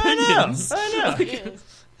recording source. your opinions. I know. It is.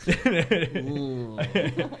 Ooh.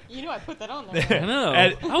 You know I put that on there. I know.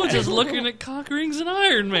 And- I was just looking at cock rings and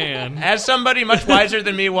Iron Man. As somebody much wiser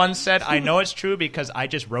than me once said, I know it's true because I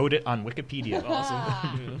just wrote it on Wikipedia.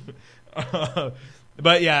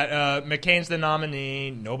 But yeah, McCain's the nominee.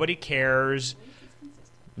 Nobody cares.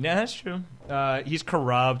 Yeah, that's true. He's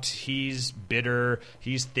corrupt. He's bitter.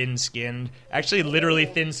 He's thin-skinned. Actually, literally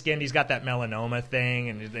thin-skinned. He's got that melanoma thing,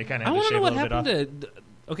 and they kind of I have to want to shave know a what little bit off. happened to.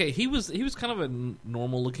 Okay, he was kind of a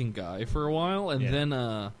normal-looking guy for a while, and then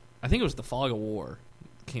I think it was The Fog of War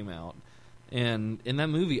came out, and in that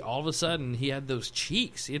movie, all of a sudden, he had those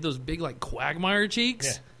cheeks. He had those big like Quagmire cheeks.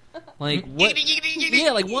 Yeah. Like what?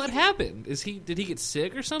 Yeah, like what happened? Did he get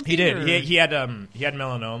sick or something? He did. or- He had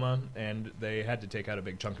melanoma, and they had to take out a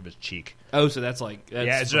big chunk of his cheek. Oh, so that's like Yeah,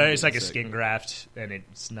 that's it's from like a getting sick. skin graft, and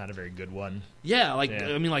it's not a very good one. Yeah, like Yeah.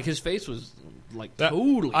 I mean, like his face was like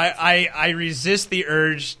totally. I resist the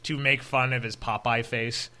urge to make fun of his Popeye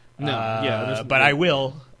face. No, yeah, there's- but I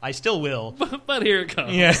will. I still will. but here it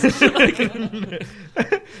comes. Yeah.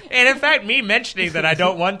 And in fact, me mentioning that I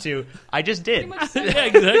don't want to, I just did. Pretty much said Yeah,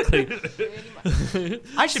 that. exactly. Pretty much.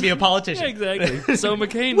 I should be a politician. Yeah, exactly. So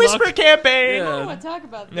McCain Whisper locked, campaign. I don't Yeah. want to talk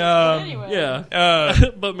about this. Um, but anyway. yeah,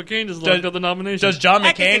 but McCain just locked up the nomination. Does John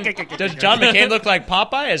McCain look like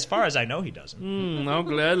Popeye? As far as I know, he doesn't. I'll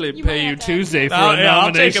gladly You pay might you have to Tuesday for I'll, a yeah,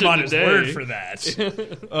 I'll take nomination him on his today. word for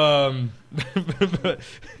that.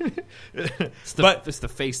 It's the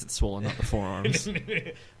face that's swollen, not the forearms.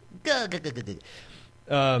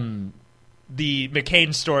 The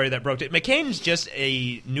McCain story that broke it. McCain's just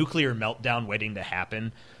a nuclear meltdown waiting to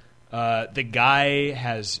happen. The guy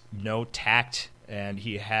has no tact, and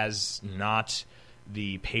he has not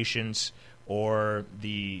the patience or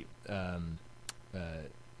the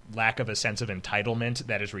lack of a sense of entitlement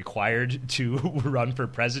that is required to run for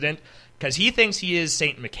president, because he thinks he is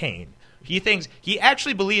Saint McCain. He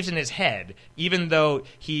actually believes in his head, even though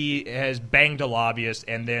he has banged a lobbyist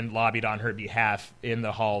and then lobbied on her behalf in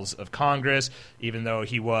the halls of Congress, even though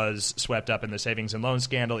he was swept up in the savings and loan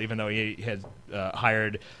scandal, even though he had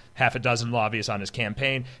hired half a dozen lobbyists on his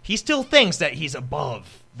campaign. He still thinks that he's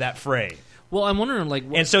above that fray. Well, I'm wondering, like,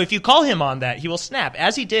 And so if you call him on that, he will snap,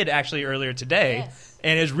 as he did actually earlier today, Yes.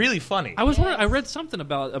 and it's really funny. I was wondering. I read something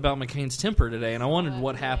about McCain's temper today, and I wondered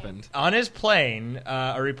what happened. On his plane,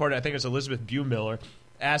 a reporter, I think it was Elizabeth Buemiller,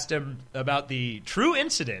 asked him about the true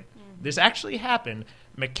incident. This actually happened.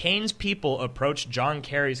 McCain's people approached John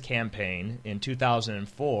Kerry's campaign in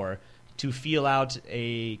 2004 to feel out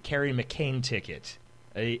a Kerry McCain ticket,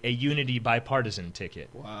 a unity bipartisan ticket.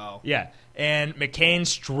 Wow. Yeah, and McCain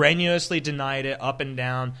strenuously denied it up and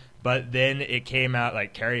down, but then it came out,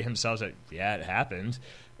 like, Kerry himself said, yeah, it happened.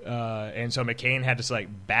 And so McCain had to, like,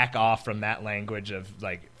 back off from that language of,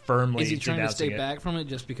 like, firmly Is he trying to stay denouncing it. back from it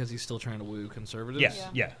just because he's still trying to woo conservatives?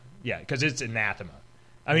 Yeah, because it's anathema.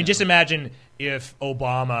 I mean, just imagine if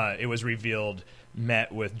Obama, it was revealed,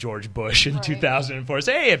 met with George Bush in Right. 2004.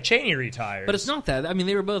 Say, hey, if Cheney retires. But it's not that. I mean,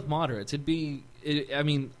 they were both moderates. I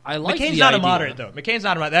mean, I like McCain's the not a idea. moderate, though. McCain's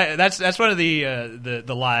not a moderate. That's one of the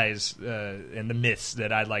lies and the myths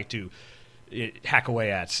that I'd like to hack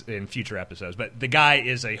away at in future episodes. But the guy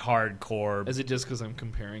is a hardcore. Is it just because I'm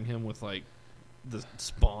comparing him with, like, the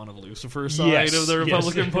spawn of Lucifer side Yes, of the yes.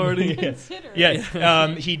 Republican Party? Consider it.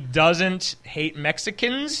 Yeah, he doesn't hate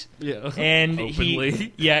Mexicans, Yeah. and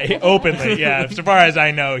Openly. openly. Yeah, so far as I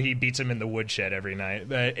know, he beats him in the woodshed every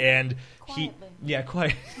night. And Quietly.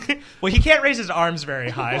 quite. Well, he can't raise his arms very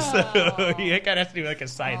high, so Oh. he kind of has to do like a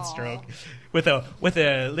side Aw. stroke with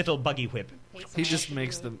a little buggy whip. He just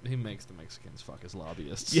makes the Mexicans fuck his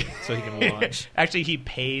lobbyists Yeah. so he can watch. Actually, he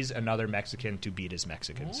pays another Mexican to beat his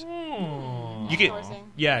Mexicans. Oh. You can, Outsourcing.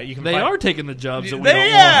 yeah, you can. They find- are taking the jobs that we They- don't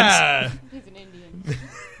want. yeah. He's an Indian.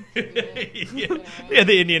 yeah. Yeah,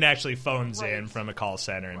 the Indian actually phones in Right. from a call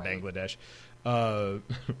center in Right. Bangladesh.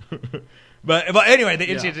 But anyway, the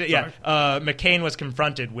incident, sorry. McCain was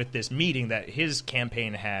confronted with this meeting that his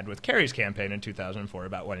campaign had with Kerry's campaign in 2004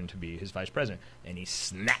 about wanting to be his vice president, and he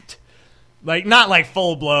snapped. Like, not like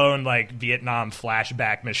full blown like Vietnam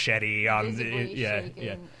flashback machete on the Visibly shaking,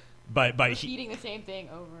 yeah. But he repeating the same thing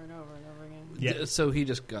over and over and over again. Yeah. So he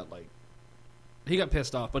just got he got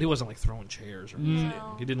pissed off, but he wasn't like throwing chairs or anything.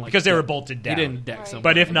 No. He didn't like because they were deck- bolted He down. didn't deck Right. somebody.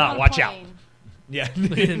 But if On not, a watch out. plane. Yeah.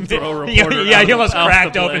 And throw a reporter yeah, out he almost off the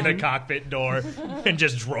cracked open the plane. cockpit door and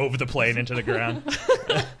just drove the plane into the ground.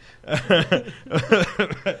 That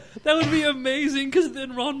would be amazing because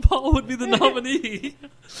then Ron Paul would be the nominee.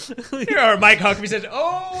 Or Mike Huckabee says,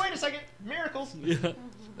 "Oh, wait a second, miracles." Yeah.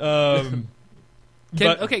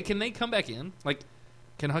 Can they come back in? Like,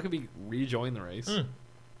 can Huckabee rejoin the race?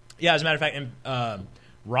 Yeah, as a matter of fact,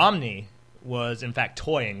 Romney was in fact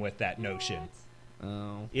toying with that notion.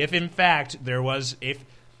 Oh. If in fact there was,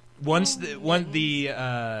 once the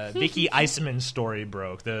Vicky Eisenman story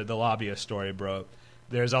broke, the lobbyist story broke,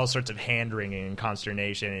 there's all sorts of hand wringing and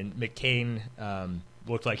consternation, and McCain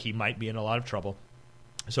looked like he might be in a lot of trouble.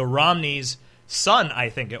 So Romney's son, I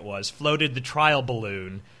think it was, floated the trial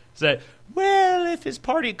balloon, said, "Well, if his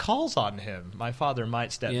party calls on him, my father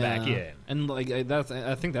might step back in." And like I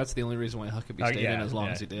think that's the only reason why Huckabee stayed in as long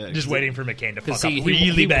as he did. Just waiting for McCain to fuck up he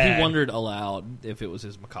really bad. He wondered aloud if it was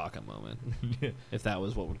his macaca moment, if that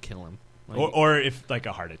was what would kill him, like, or if like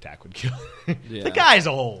a heart attack would kill him. Yeah. The guy's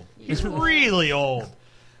old. He's really old.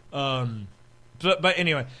 But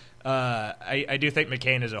anyway, I do think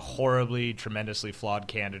McCain is a horribly, tremendously flawed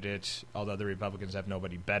candidate, although the Republicans have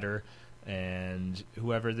nobody better. And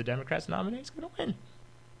whoever the Democrats nominate is going to win.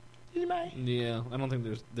 Yeah, I don't think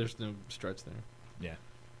there's no stretch there. Yeah.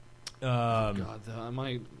 God, though, I'm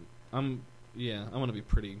going to be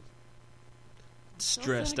pretty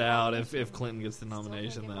stressed out if Clinton gets the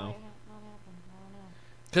nomination, though.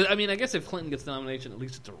 Because I guess if Clinton gets the nomination, at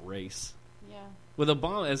least it's a race. Yeah. With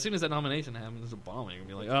Obama, as soon as that nomination happens, Obama, you're going to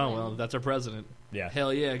be like, oh, well, that's our president. Yeah.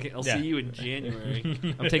 Hell yeah, I'll see you in January.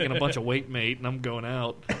 I'm taking a bunch of weight, mate, and I'm going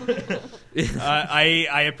out.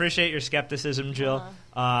 I appreciate your skepticism, Jill.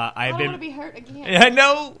 I I've don't been. want to be hurt again. I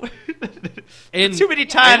know. And Too many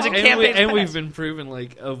times in campaigns. and we've been proven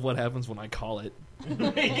of what happens when I call it.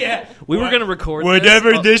 Yeah. We were going to record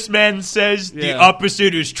whatever this. this man says, the Yeah.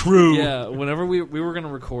 opposite is true. Yeah, whenever we were going to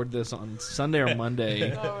record this on Sunday or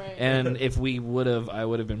Monday, Oh, right. and if we would have, I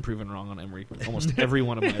would have been proven wrong on almost every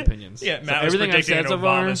one of my opinions. Yeah, So Matt was everything I've predicting said an so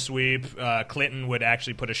Obama far. sweep. Clinton would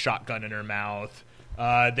actually put a shotgun in her mouth.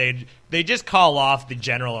 They just call off the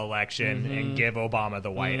general election and give Obama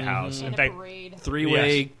the White House. And In a fact, parade.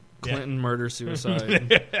 Three-way Yes. Clinton murder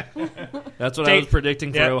suicide. That's what I was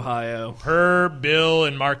predicting for Yep. Ohio. her, Bill,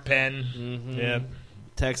 and Mark Penn. Mhm. Yeah.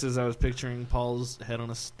 Texas, I was picturing Paul's head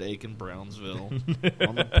on a stake in Brownsville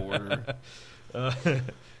on the border.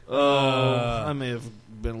 I may have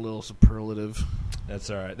been a little superlative.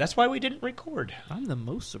 That's all right. That's why we didn't record. I'm the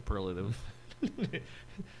most superlative.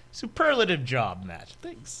 Superlative job, Matt.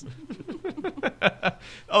 Thanks.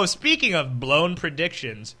 Oh, speaking of blown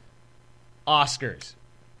predictions, Oscars.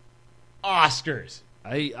 I'll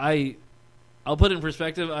put it in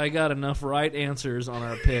perspective. I got enough right answers on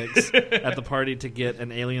our picks at the party to get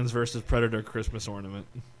an Aliens vs. Predator Christmas ornament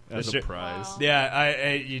as a That's prize, Wow.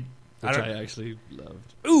 Yeah, which don't- I actually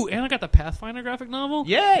loved. Ooh, and I got the Pathfinder graphic novel.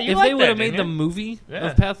 Yeah, you if liked they would that, have made didn't the you? movie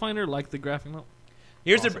Yeah. of Pathfinder like the graphic novel.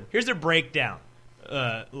 Here's Awesome. here's the breakdown.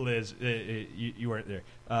 Liz, you weren't there.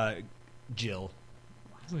 Jill.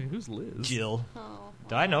 Wait, who's Liz? Jill. Oh,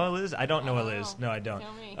 Do I know a Liz? I don't know a I don't Liz. know. No, I don't.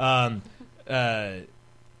 Tell me.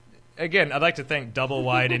 Again, I'd like to thank Double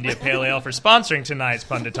Wide India Pale Ale for sponsoring tonight's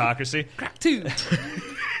Punditocracy. Crack two.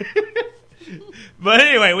 But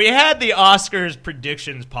anyway, we had the Oscars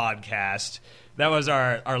predictions podcast. That was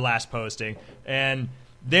our last posting. And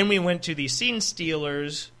then we went to the Scene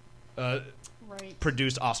Stealers Right.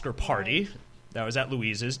 produced Oscar party. That was at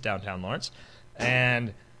Louise's, downtown Lawrence.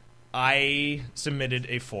 And I submitted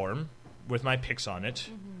a form with my picks on it,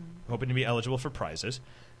 hoping to be eligible for prizes.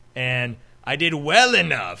 And I did well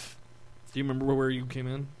enough. Do you remember where you came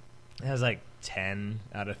in? It was like 10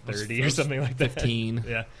 out of It was 30 or something like that. 15.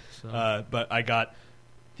 Yeah. So. But I got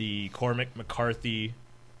the Cormac McCarthy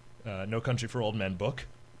No Country for Old Men book.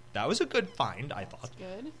 That was a good find, I thought.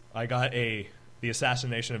 Good. I got The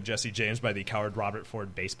Assassination of Jesse James by the Coward Robert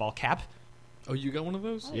Ford baseball cap. Oh, you got one of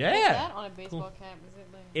those? I Yeah. put that on a baseball cap. Is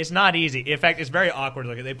it like It's not easy. In fact, it's very awkward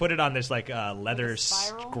looking. They put it on this leather Like a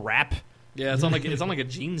spiral? scrap. Yeah, it's on like a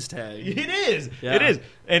jeans tag. It is. Yeah. It is.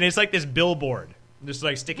 And it's like this billboard, just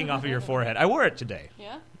like sticking off of your forehead. I wore it today.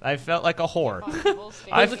 yeah? I felt like a whore. Possible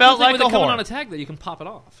state. I It's felt the thing like with a it coming whore. on a tag that you can pop it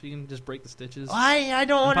off. You can just break the stitches. I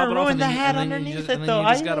don't want to pop it off, ruin and the then you- hat and then you underneath just- it and then though. you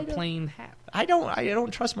just I got a don't- plain hat. I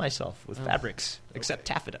don't trust myself with fabrics except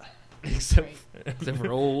taffeta. Except Right.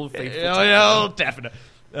 for old faithful. Oh, taffeta.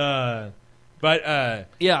 But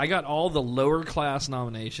Yeah, I got all the lower class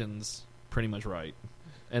nominations pretty much right,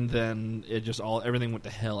 and then everything went to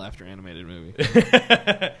hell after animated movie.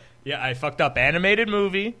 yeah, I fucked up animated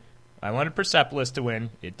movie. I wanted Persepolis to win.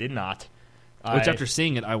 It did not. Which, after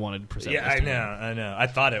seeing it, I wanted to present. Yeah, I know. I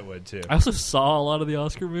thought it would, too. I also saw a lot of the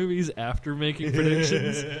Oscar movies after making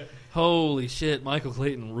predictions. Holy shit, Michael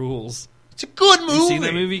Clayton rules. It's a good movie. You seen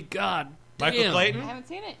that movie? God Michael damn. Clayton? I haven't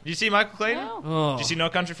seen it. Did you see Michael Clayton? No. Oh. Did you see No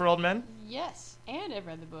Country for Old Men? Yes, and I've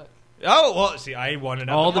read the book. Oh, well, see, I wanted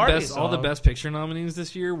all the best picture nominees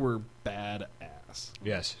this year were badass.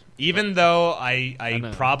 Yes. Even though I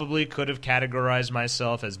know. probably could have categorized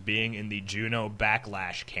myself as being in the Juno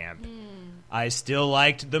backlash camp, I still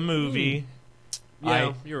liked the movie.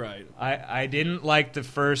 Yeah, you're right. I didn't like the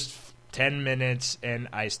first 10 minutes, and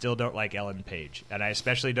I still don't like Ellen Page. And I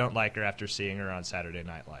especially don't like her after seeing her on Saturday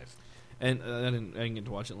Night Live. And I didn't get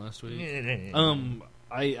to watch it last week.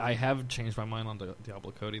 I have changed my mind on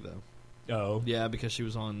Diablo Cody, though. Oh. Yeah, because she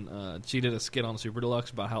was on. She did a skit on Super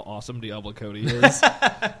Deluxe about how awesome Diablo Cody is,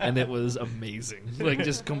 and it was amazing. Like,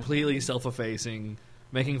 just completely self-effacing,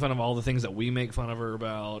 making fun of all the things that we make fun of her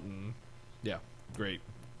about, and yeah, great.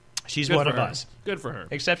 She's Good one for of her. us. Good for her.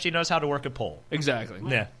 Except she knows how to work a pole. Exactly.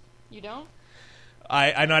 Yeah. You don't?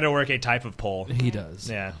 I know how to work a type of pole. He does.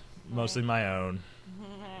 Yeah. Mostly my own.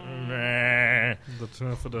 The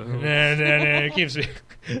top of the It keeps me...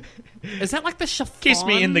 Is that like the chiffon Keeps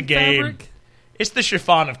me in the game. fabric? It's the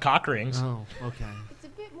chiffon of cock rings. Oh, okay. It's a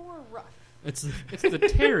bit more rough. It's the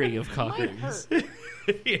terry of cock Might rings. hurt.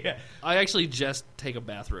 Yeah. I actually just take a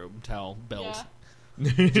bathrobe towel belt.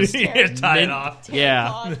 Yeah. Just tie it Then- off.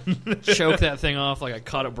 Yeah. Choke that thing off like I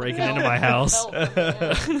caught it breaking into my house.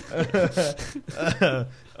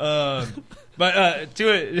 But to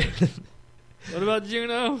it... What about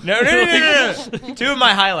Juno? No. Two of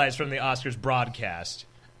my highlights from the Oscars broadcast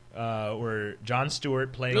were Jon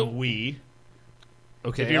Stewart playing Nope. Wii.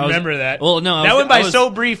 Okay, If you I was- remember that. Well, no, that went by so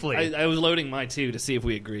briefly. I was loading my two to see if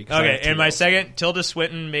we agree. 'cause I Okay, have two and my also. second, Tilda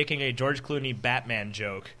Swinton making a George Clooney Batman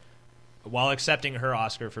joke while accepting her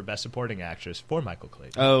Oscar for Best Supporting Actress for Michael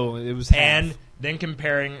Clayton. Oh, it was half. And then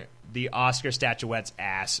comparing the Oscar statuette's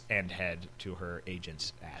ass and head to her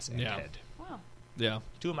agent's ass and Yeah. head. Wow. Yeah,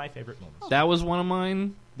 Two of my favorite moments. that was one of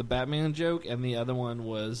mine, the Batman joke, and the other one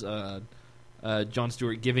was Jon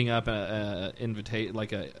Stewart giving up a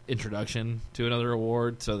introduction to another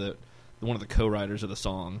award so that one of the co-writers of the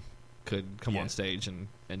song could come on stage and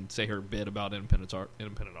say her bit about independent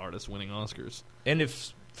artists winning Oscars. And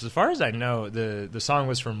if, as far as I know, the song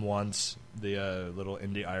was from Once, the little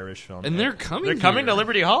indie Irish film. And they're coming. They're coming here. to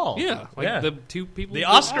Liberty Hall. Yeah, like the two people. The who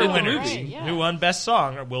Oscar did the winners movie. Right, yeah. who won Best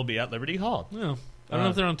Song will be at Liberty Hall. Yeah. I don't know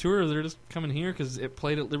if they're on tour or they're just coming here because it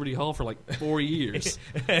played at Liberty Hall for like 4 years.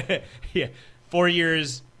 Yeah, 4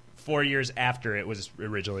 years. 4 years after it was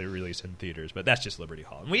originally released in theaters, but that's just Liberty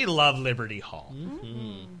Hall, and we love Liberty Hall.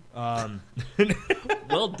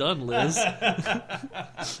 Well done, Liz.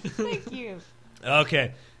 Thank you.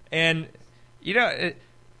 Okay, and you know,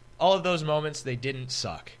 all of those moments, they didn't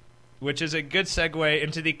suck, which is a good segue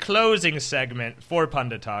into the closing segment for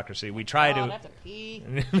Punditocracy. We try Oh, to. that's a pee.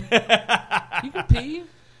 You can pee.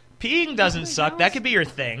 Peeing doesn't my suck. gosh. That could be your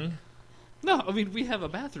thing. No, I mean we have a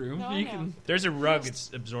bathroom. No, I you know. can. There's a rug; it's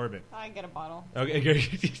absorbent. I can get a bottle. Okay,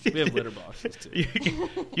 We have litter boxes too.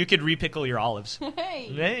 you could repickle your olives.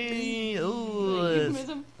 Hey. Hey, ooh, it's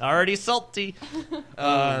Euphemism. already salty.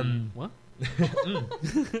 What?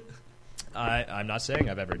 I'm not saying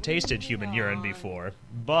I've ever tasted human urine before,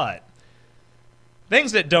 but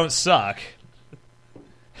things that don't suck.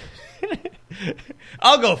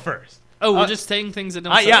 I'll go first. Oh, we're just saying things that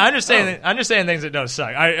don't. Yeah, suck? I'm just saying things that don't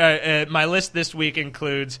suck. My list this week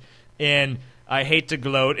includes, and I hate to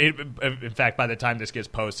gloat. In fact, by the time this gets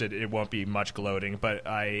posted, it won't be much gloating. But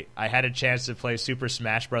I had a chance to play Super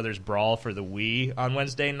Smash Brothers Brawl for the Wii on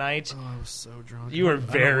Wednesday night. Oh, I was so drunk. You were I don't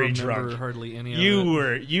very remember drunk. Hardly any of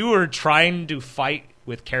it. You were trying to fight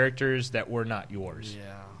with characters that were not yours. Yeah.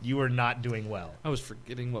 You were not doing well. I was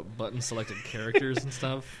forgetting what button selected characters and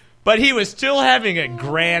stuff. But he was still having a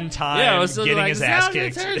grand time Yeah, I was still getting like, his ass "Sound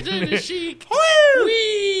kicked. turns into chic." Woo!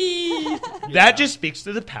 Whee! That just speaks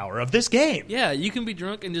to the power of this game. Yeah, you can be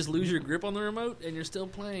drunk and just lose your grip on the remote, and you're still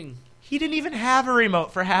playing. He didn't even have a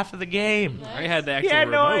remote for half of the game. I had the He actual had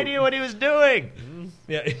no remote. idea what he was doing.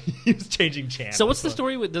 Yeah, he was changing channels. So what's the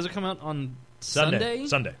story with? Does it come out on Sunday?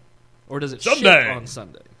 Sunday. Or does it Sunday. ship on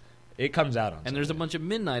Sunday? It comes out on And there's a bunch of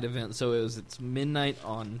midnight events, so it's midnight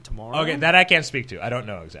on tomorrow. Okay, that I can't speak to. I don't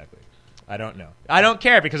know exactly. I don't know. I don't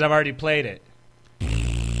care because I've already played it.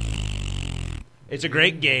 It's a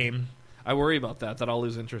great game. I worry about that I'll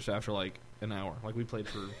lose interest after like an hour. Like we played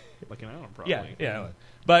for like an hour probably. Yeah.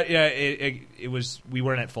 But yeah, it was. We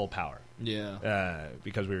weren't at full power Yeah.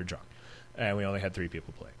 because we were drunk, and we only had 3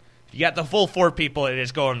 people play. If you got the full 4 people, and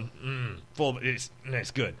it's going full. It's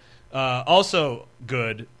good. Also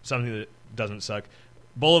good. Something doesn't suck.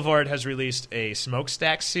 Boulevard has released a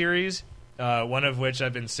smokestack series, one of which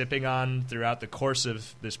I've been sipping on throughout the course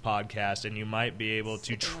of this podcast, and you might be able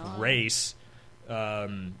to trace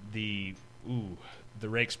the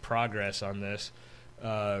Rake's progress on this.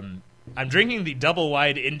 I'm drinking the Double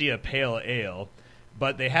Wide India Pale Ale,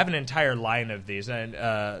 but they have an entire line of these. And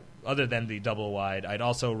other than the Double Wide, I'd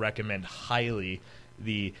also recommend highly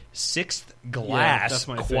the Sixth Glass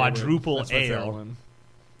Quadruple Ale.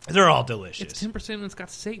 They're all delicious. It's 10% and it's got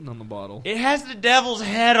Satan on the bottle. It has the devil's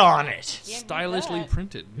head on it. Stylishly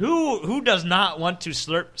printed. Who does not want to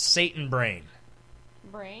slurp Satan brain?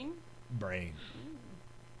 Brain? Brain.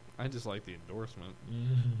 I just like the endorsement.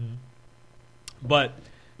 But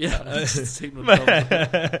yeah. Satan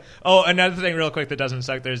with oh, another thing real quick that doesn't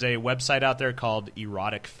suck. There's a website out there called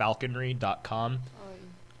eroticfalconry.com.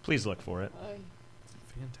 Please look for it.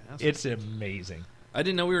 Fantastic. It's amazing. I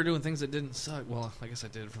didn't know we were doing things that didn't suck. Well, I guess I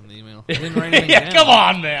did from the email. I didn't write anything down. Come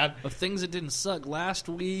on, man. Of things that didn't suck. Last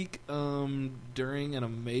week, during an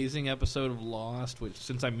amazing episode of Lost, which,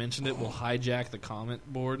 since I mentioned it, will hijack the comment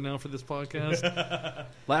board now for this podcast.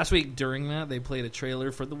 Last week, during that, they played a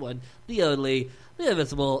trailer for the only, the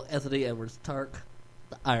invisible Anthony Edwards Tark,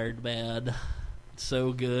 the Iron Man.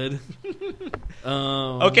 So good.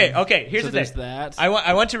 Okay. Here's the thing. That.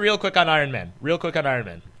 I want to real quick on Iron Man.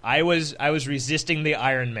 I was resisting the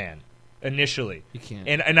Iron Man initially. You can't.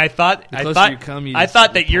 And I thought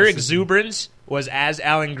that your exuberance was, as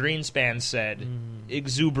Alan Greenspan said,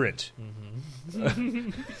 exuberant. But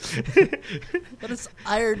it's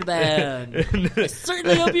Iron Man. I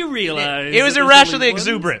certainly hope you realize it was irrationally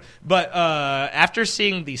exuberant. But after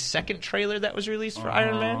seeing the second trailer that was released for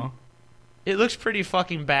Iron Man, it looks pretty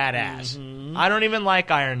fucking badass. I don't even like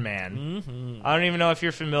Iron Man. I don't even know if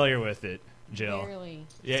you're familiar with it, Jill. Barely.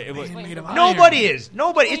 Yeah, it was. Nobody is.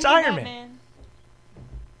 It's Iron Man.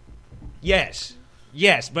 Yes,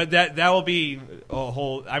 but that will be a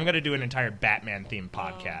whole. I'm going to do an entire Batman themed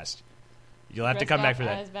podcast. You'll have to come back for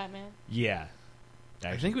that. As Batman? Yeah.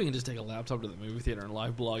 I think we can just take a laptop to the movie theater and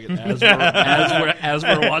live blog it as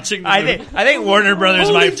we're watching the movie. I think Warner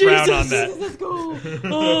Brothers might frown on that. Let's go.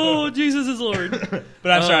 Oh, Jesus is Lord.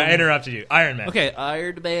 But I'm sorry, I interrupted you. Iron Man. Okay,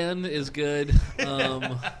 Iron Man is good.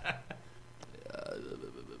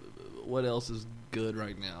 What else is good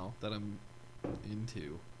right now that I'm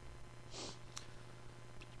into?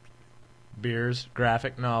 Beers,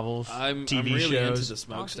 graphic novels, I'm TV really shows. into the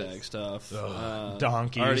smokestack stuff.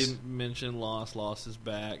 Donkeys. I already mentioned Lost. Lost is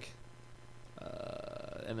back.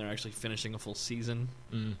 And they're actually finishing a full season.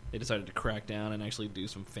 They decided to crack down and actually do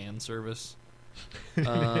some fan service.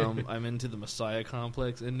 I'm into the Messiah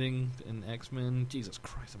Complex ending in X-Men. Jesus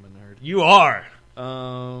Christ, I'm a nerd. You are.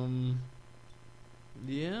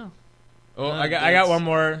 Yeah. Oh, I got one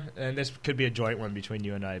more, and this could be a joint one between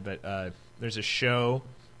you and I, but there's a show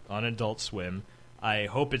on Adult Swim. I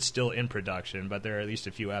hope it's still in production, but there are at least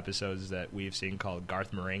a few episodes that we've seen called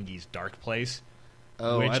Garth Marenghi's Dark Place.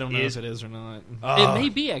 Oh, I don't know if it is or not. Oh. It may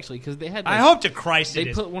be, actually, because they had... I hope to Christ it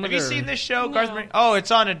is. Put one Have of you their... seen this show, No. Garth Marenghi? Oh,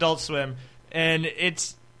 it's on Adult Swim, and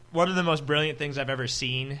it's one of the most brilliant things I've ever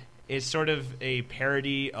seen. It's sort of a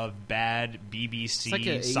parody of bad BBC like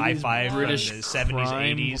a sci-fi from the British 70s,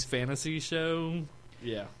 crime 80s. fantasy show.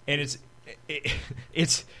 Yeah. And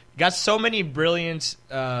it's got so many brilliant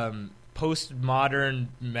postmodern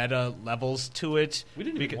meta levels to it. We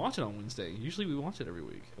didn't even watch it on Wednesday. Usually we watch it every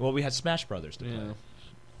week. Well, we had Smash Brothers to play. Yeah.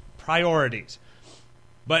 Priorities.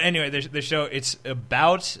 But anyway, the show, it's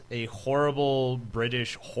about a horrible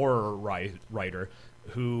British horror writer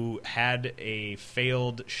who had a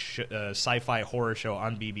failed sci-fi horror show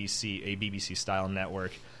on BBC, a BBC-style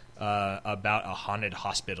network, about a haunted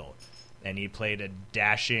hospital. And he played a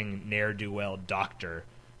dashing ne'er-do-well doctor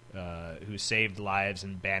who saved lives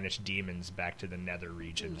and banished demons back to the nether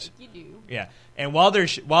regions. Like you do. Yeah, and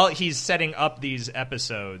while he's setting up these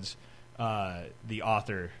episodes, the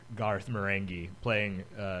author Garth Marenghi playing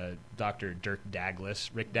Dr.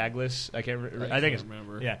 Rick Douglas. I can't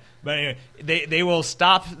remember. Yeah, but anyway, they will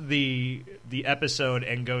stop the episode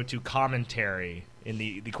and go to commentary in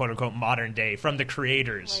the quote unquote modern day from the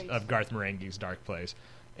creators of Garth Marenghi's Dark Place,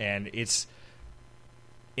 and it's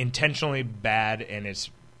intentionally bad and it's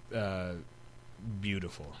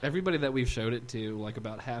beautiful. Everybody that we've showed it to, like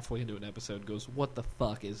about halfway into an episode, goes, "What the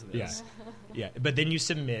fuck is this?" Yeah. But then you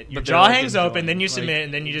submit. Your jaw hangs open. Then you submit,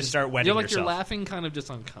 and then you just start wetting you're like yourself. You're laughing kind of just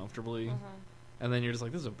uncomfortably, and then you're just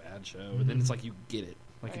like, "This is a bad show." And then it's like you get it,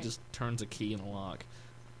 like it just turns a key in a lock.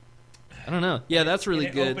 I don't know. Yeah, that's really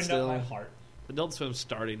good. Opened still, up my heart. Adult Swim's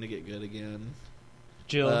starting to get good again.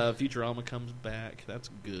 Jill, Futurama comes back. That's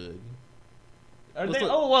good. Are they?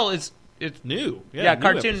 Oh well, it's New. yeah, new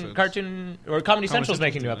cartoon episodes. or Comedy Central's Central's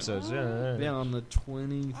making new doing it. episodes. Yeah, on the I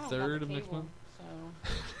don't 23rd got of the next cable, month.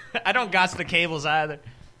 so I don't got the cables either.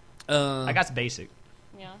 I got basic.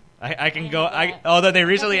 yeah. I can I go. have that. Although they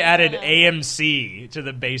recently Definitely added gonna- AMC to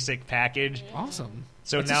the basic package, Awesome.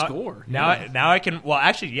 so That's a now score. now Yeah. now I can. Well,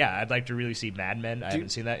 actually, yeah, I'd like to really see Mad Men. I haven't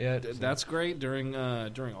seen that yet. so- That's great during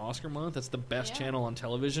Oscar month. That's the best Yeah. channel on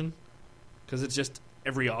television because it's just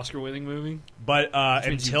every Oscar-winning movie. But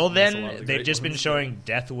means until you miss a lot of then, the they've great just been ones. showing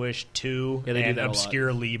Death Wish 2 Yeah, they do and that a lot.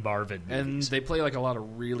 obscure Lee Marvin And movies. they play like a lot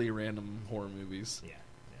of really random horror movies. Yeah.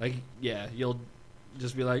 Like, yeah, you'll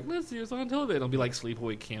just be like, let's see what's on television. It'll be like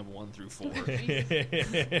Sleepaway Camp 1 through 4.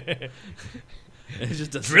 It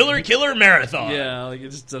just doesn't. Driller Killer Marathon. Yeah, like it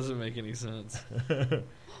just doesn't make any sense.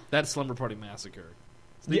 That Slumber Party Massacre.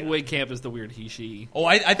 Yeah. Sleepaway Camp is the weird he-she. Oh,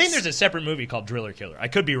 I think there's a separate movie called Driller Killer. I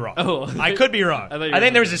could be wrong. Oh. I could be wrong. I thought you I were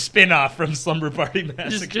think there was right. a spin-off from Slumber Party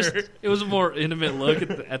Massacre. Just it was a more intimate look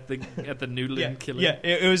at the noodling yeah, killer. yeah,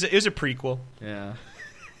 it was a prequel. Yeah.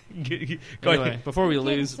 Go Anyway, ahead. before we Get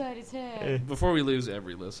lose inside his head. before we lose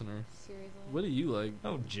every listener, Seriously. what do you like?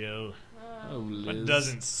 Oh, Joe. Oh, Liz. What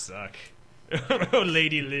doesn't suck? Oh,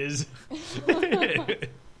 Lady Liz.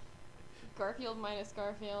 Garfield minus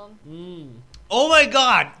Garfield. Oh my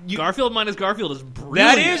God! Garfield minus Garfield is brilliant.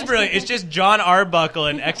 That is brilliant. It's just John Arbuckle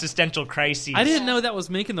and existential crises. I didn't know that was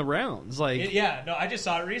making the rounds. Like, Yeah, no, I just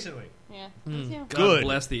saw it recently. Yeah. Me too. God Good.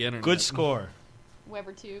 bless the internet. Good score.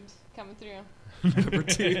 Weber tubes coming through. Weber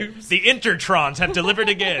tubes. The Intertrons have delivered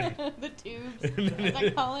again. The tubes, as I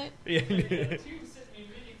call it.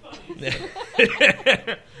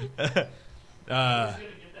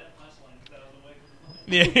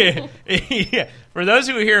 Yeah. For those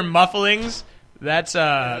who hear mufflings, that's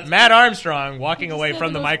Matt Armstrong walking He away just from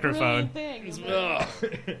said the most microphone. brilliant thing. Ugh.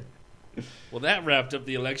 Well, that wrapped up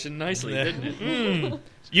the election nicely, didn't it?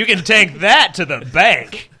 You can take that to the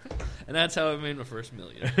bank. And that's how I made my first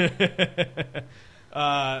million.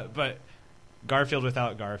 But Garfield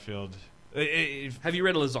without Garfield. Have you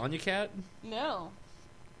read Lasagna Cat? No.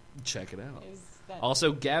 Check it out. Is that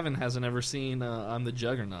Also, Gavin hasn't ever seen I'm the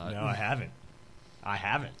Juggernaut. No, I haven't. I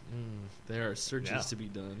haven't. There are searches Yeah. to be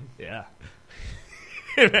done. Yeah.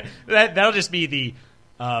 That'll just be the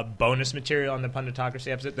bonus material on the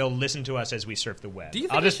Punditocracy episode. They'll listen to us as we surf the web. Do you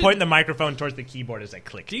think I'll I just should- point the microphone towards the keyboard as I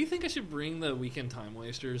click. Do you think I should bring the Weekend Time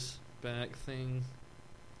Wasters back thing?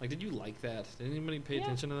 Like, did you like that? Did anybody pay Yeah.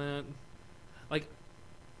 attention to that? Like,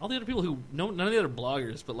 all the other people who none of the other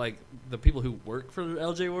bloggers, but like the people who work for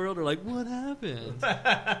LJ World are like, "What happened?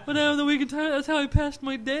 What happened the Weekend Time? That's how I passed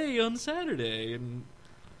my day on Saturday." And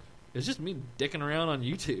it's just me dicking around on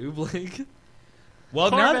YouTube, like, Well,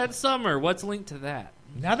 Corvette Summer. What's linked to that?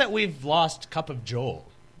 now that we've lost Cup of Joel,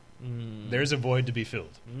 Mm. there's a void to be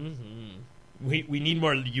filled. Mm-hmm. We need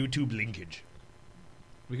more YouTube linkage.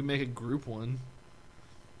 We can make a group one.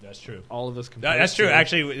 That's true. All of us can. That's post true. it.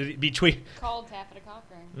 Actually, between called Taffeta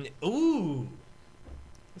Cochran? ooh,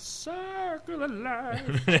 Circle of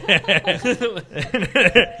life.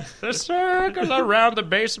 the circle around the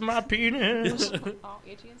base of my penis. Oh,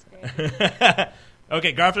 itchy and scratchy.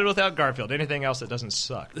 Okay, Garfield without Garfield. Anything else that doesn't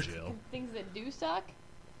suck, Jill? Things that do suck.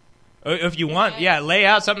 If you want, yeah, lay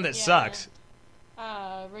out something that Yeah. sucks.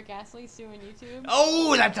 Rick Astley suing YouTube.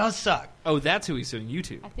 Oh, that does suck. Oh, that's who he's suing.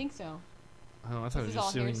 YouTube. I think so. Oh, I thought This it was is all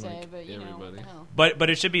just suing hearsay, like but you know, what the everybody. hell. But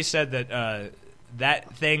it should be said that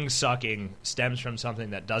that thing sucking stems from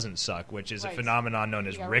something that doesn't suck, which is a Right. phenomenon known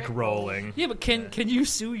as You got Rick Rick rolling. Yeah, but can you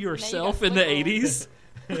sue yourself got in the Rickrolled. 80s?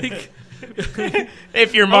 Like,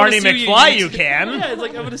 If you're I'm gonna Marty sue you, McFly, you YouTube. can. Yeah, it's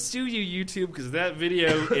like, I'm going to sue you, YouTube, because that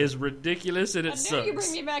video is ridiculous and I it knew sucks. you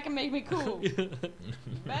bring me back and make me cool.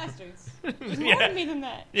 Bastards. There's Yeah. more to me than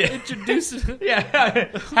that. Yeah. Introduce it.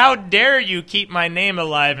 Yeah. How dare you keep my name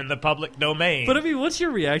alive in the public domain? But I mean, what's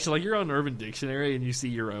your reaction? Like, you're on Urban Dictionary and you see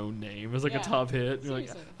your own name as like Yeah. a top hit. And you're like,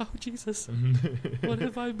 Seriously. oh, Jesus. What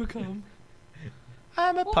have I become?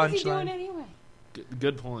 I'm a What was he doing punchline. anyway?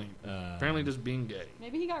 Good point. Apparently just being gay.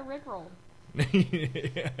 Maybe he got rickrolled.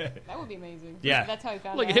 That would be amazing. Yeah. That's how he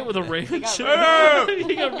found Like out. hit with a He ranch. got Oh!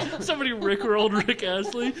 He got somebody rickrolled Rick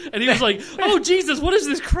Astley, and he was like, "Oh Jesus, what is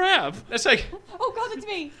this crap?" That's like Oh God, it's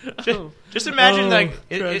me. just imagine Oh, like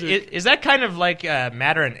tragic. is that kind of like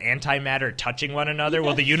matter and antimatter touching one another?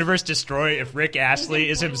 Will the universe destroy if Rick Astley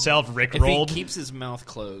is himself Rick If he rolled? keeps his mouth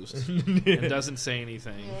closed and doesn't say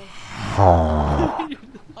anything,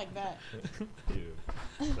 Like that.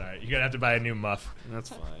 Sorry, you're gonna have to buy a new muff. that's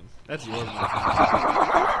fine. That's your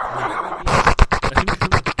mouth.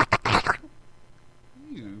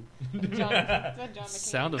 Ew. John, is that John McCain?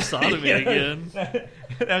 Sound of sodomy again. That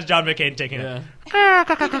was John McCain taking it.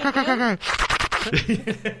 Yeah.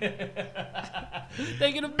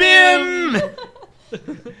 Taking a BIM!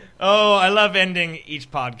 Oh, I love ending each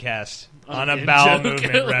podcast on a an bowel in-joke.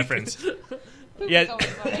 movement reference. Poop Yeah. is always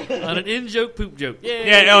funny. On an in-joke, poop joke. Yay,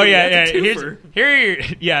 Yeah, oh yeah, that's yeah. a twofer.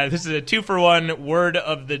 This is a 2-for-1 word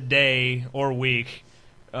of the day or week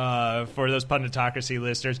for those Punditocracy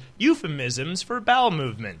listeners. Euphemisms for bowel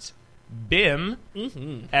movements. BIM,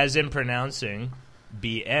 as in pronouncing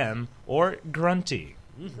BM, or grunty.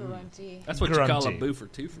 Grunty. That's what you call a Grunty. boofer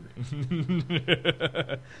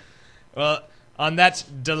twofer. Well, on that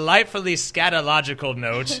delightfully scatological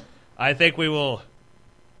note, I think we will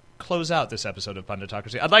close out this episode of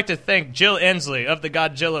Punditocracy. I'd like to thank Jill Inslee of the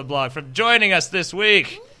Godzilla blog for joining us this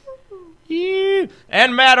week. Yeah.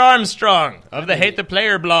 And Matt Armstrong of the Hate the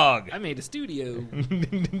Player blog. I made a studio.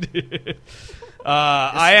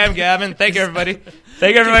 I am Gavin. Thank you, everybody.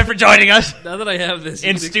 Thank you, everybody, for joining us Now that I have this,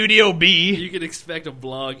 in Studio B. you can expect a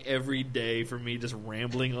vlog every day from me just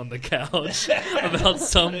rambling on the couch about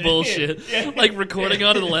some bullshit, like recording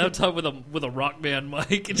onto the laptop with a rock band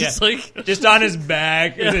mic, and just like Just on his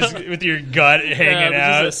back with your gut hanging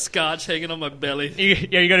out. just a scotch hanging on my belly.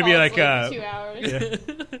 You gotta be like, 2 hours.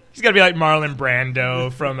 he's gotta be like Marlon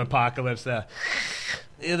Brando from Apocalypse.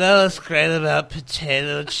 You know what's great about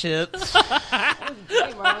potato chips? Hey,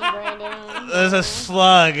 Marlon Brando. There's a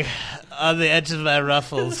slug on the edge of my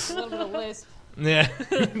ruffles. A little bit of lisp. Yeah.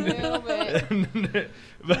 A little bit.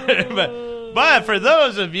 But for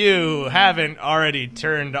those of you who haven't already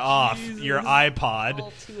turned off your iPod,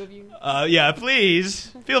 All 2 of you.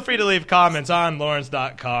 please feel free to leave comments on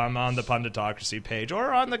Lawrence.com, on the Punditocracy page,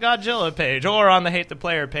 or on the Godzilla page, or on the Hate the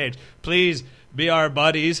Player page. Please be our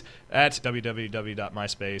buddies at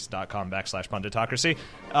www.myspace.com/Punditocracy.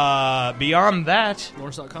 Beyond that,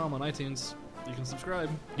 Lawrence.com on iTunes. You can subscribe.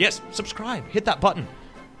 yes, subscribe. Hit that button.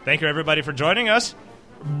 Thank you, everybody, for joining us.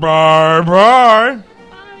 Bye-bye.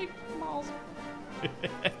 Bye, Malls.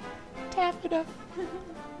 Tap it up.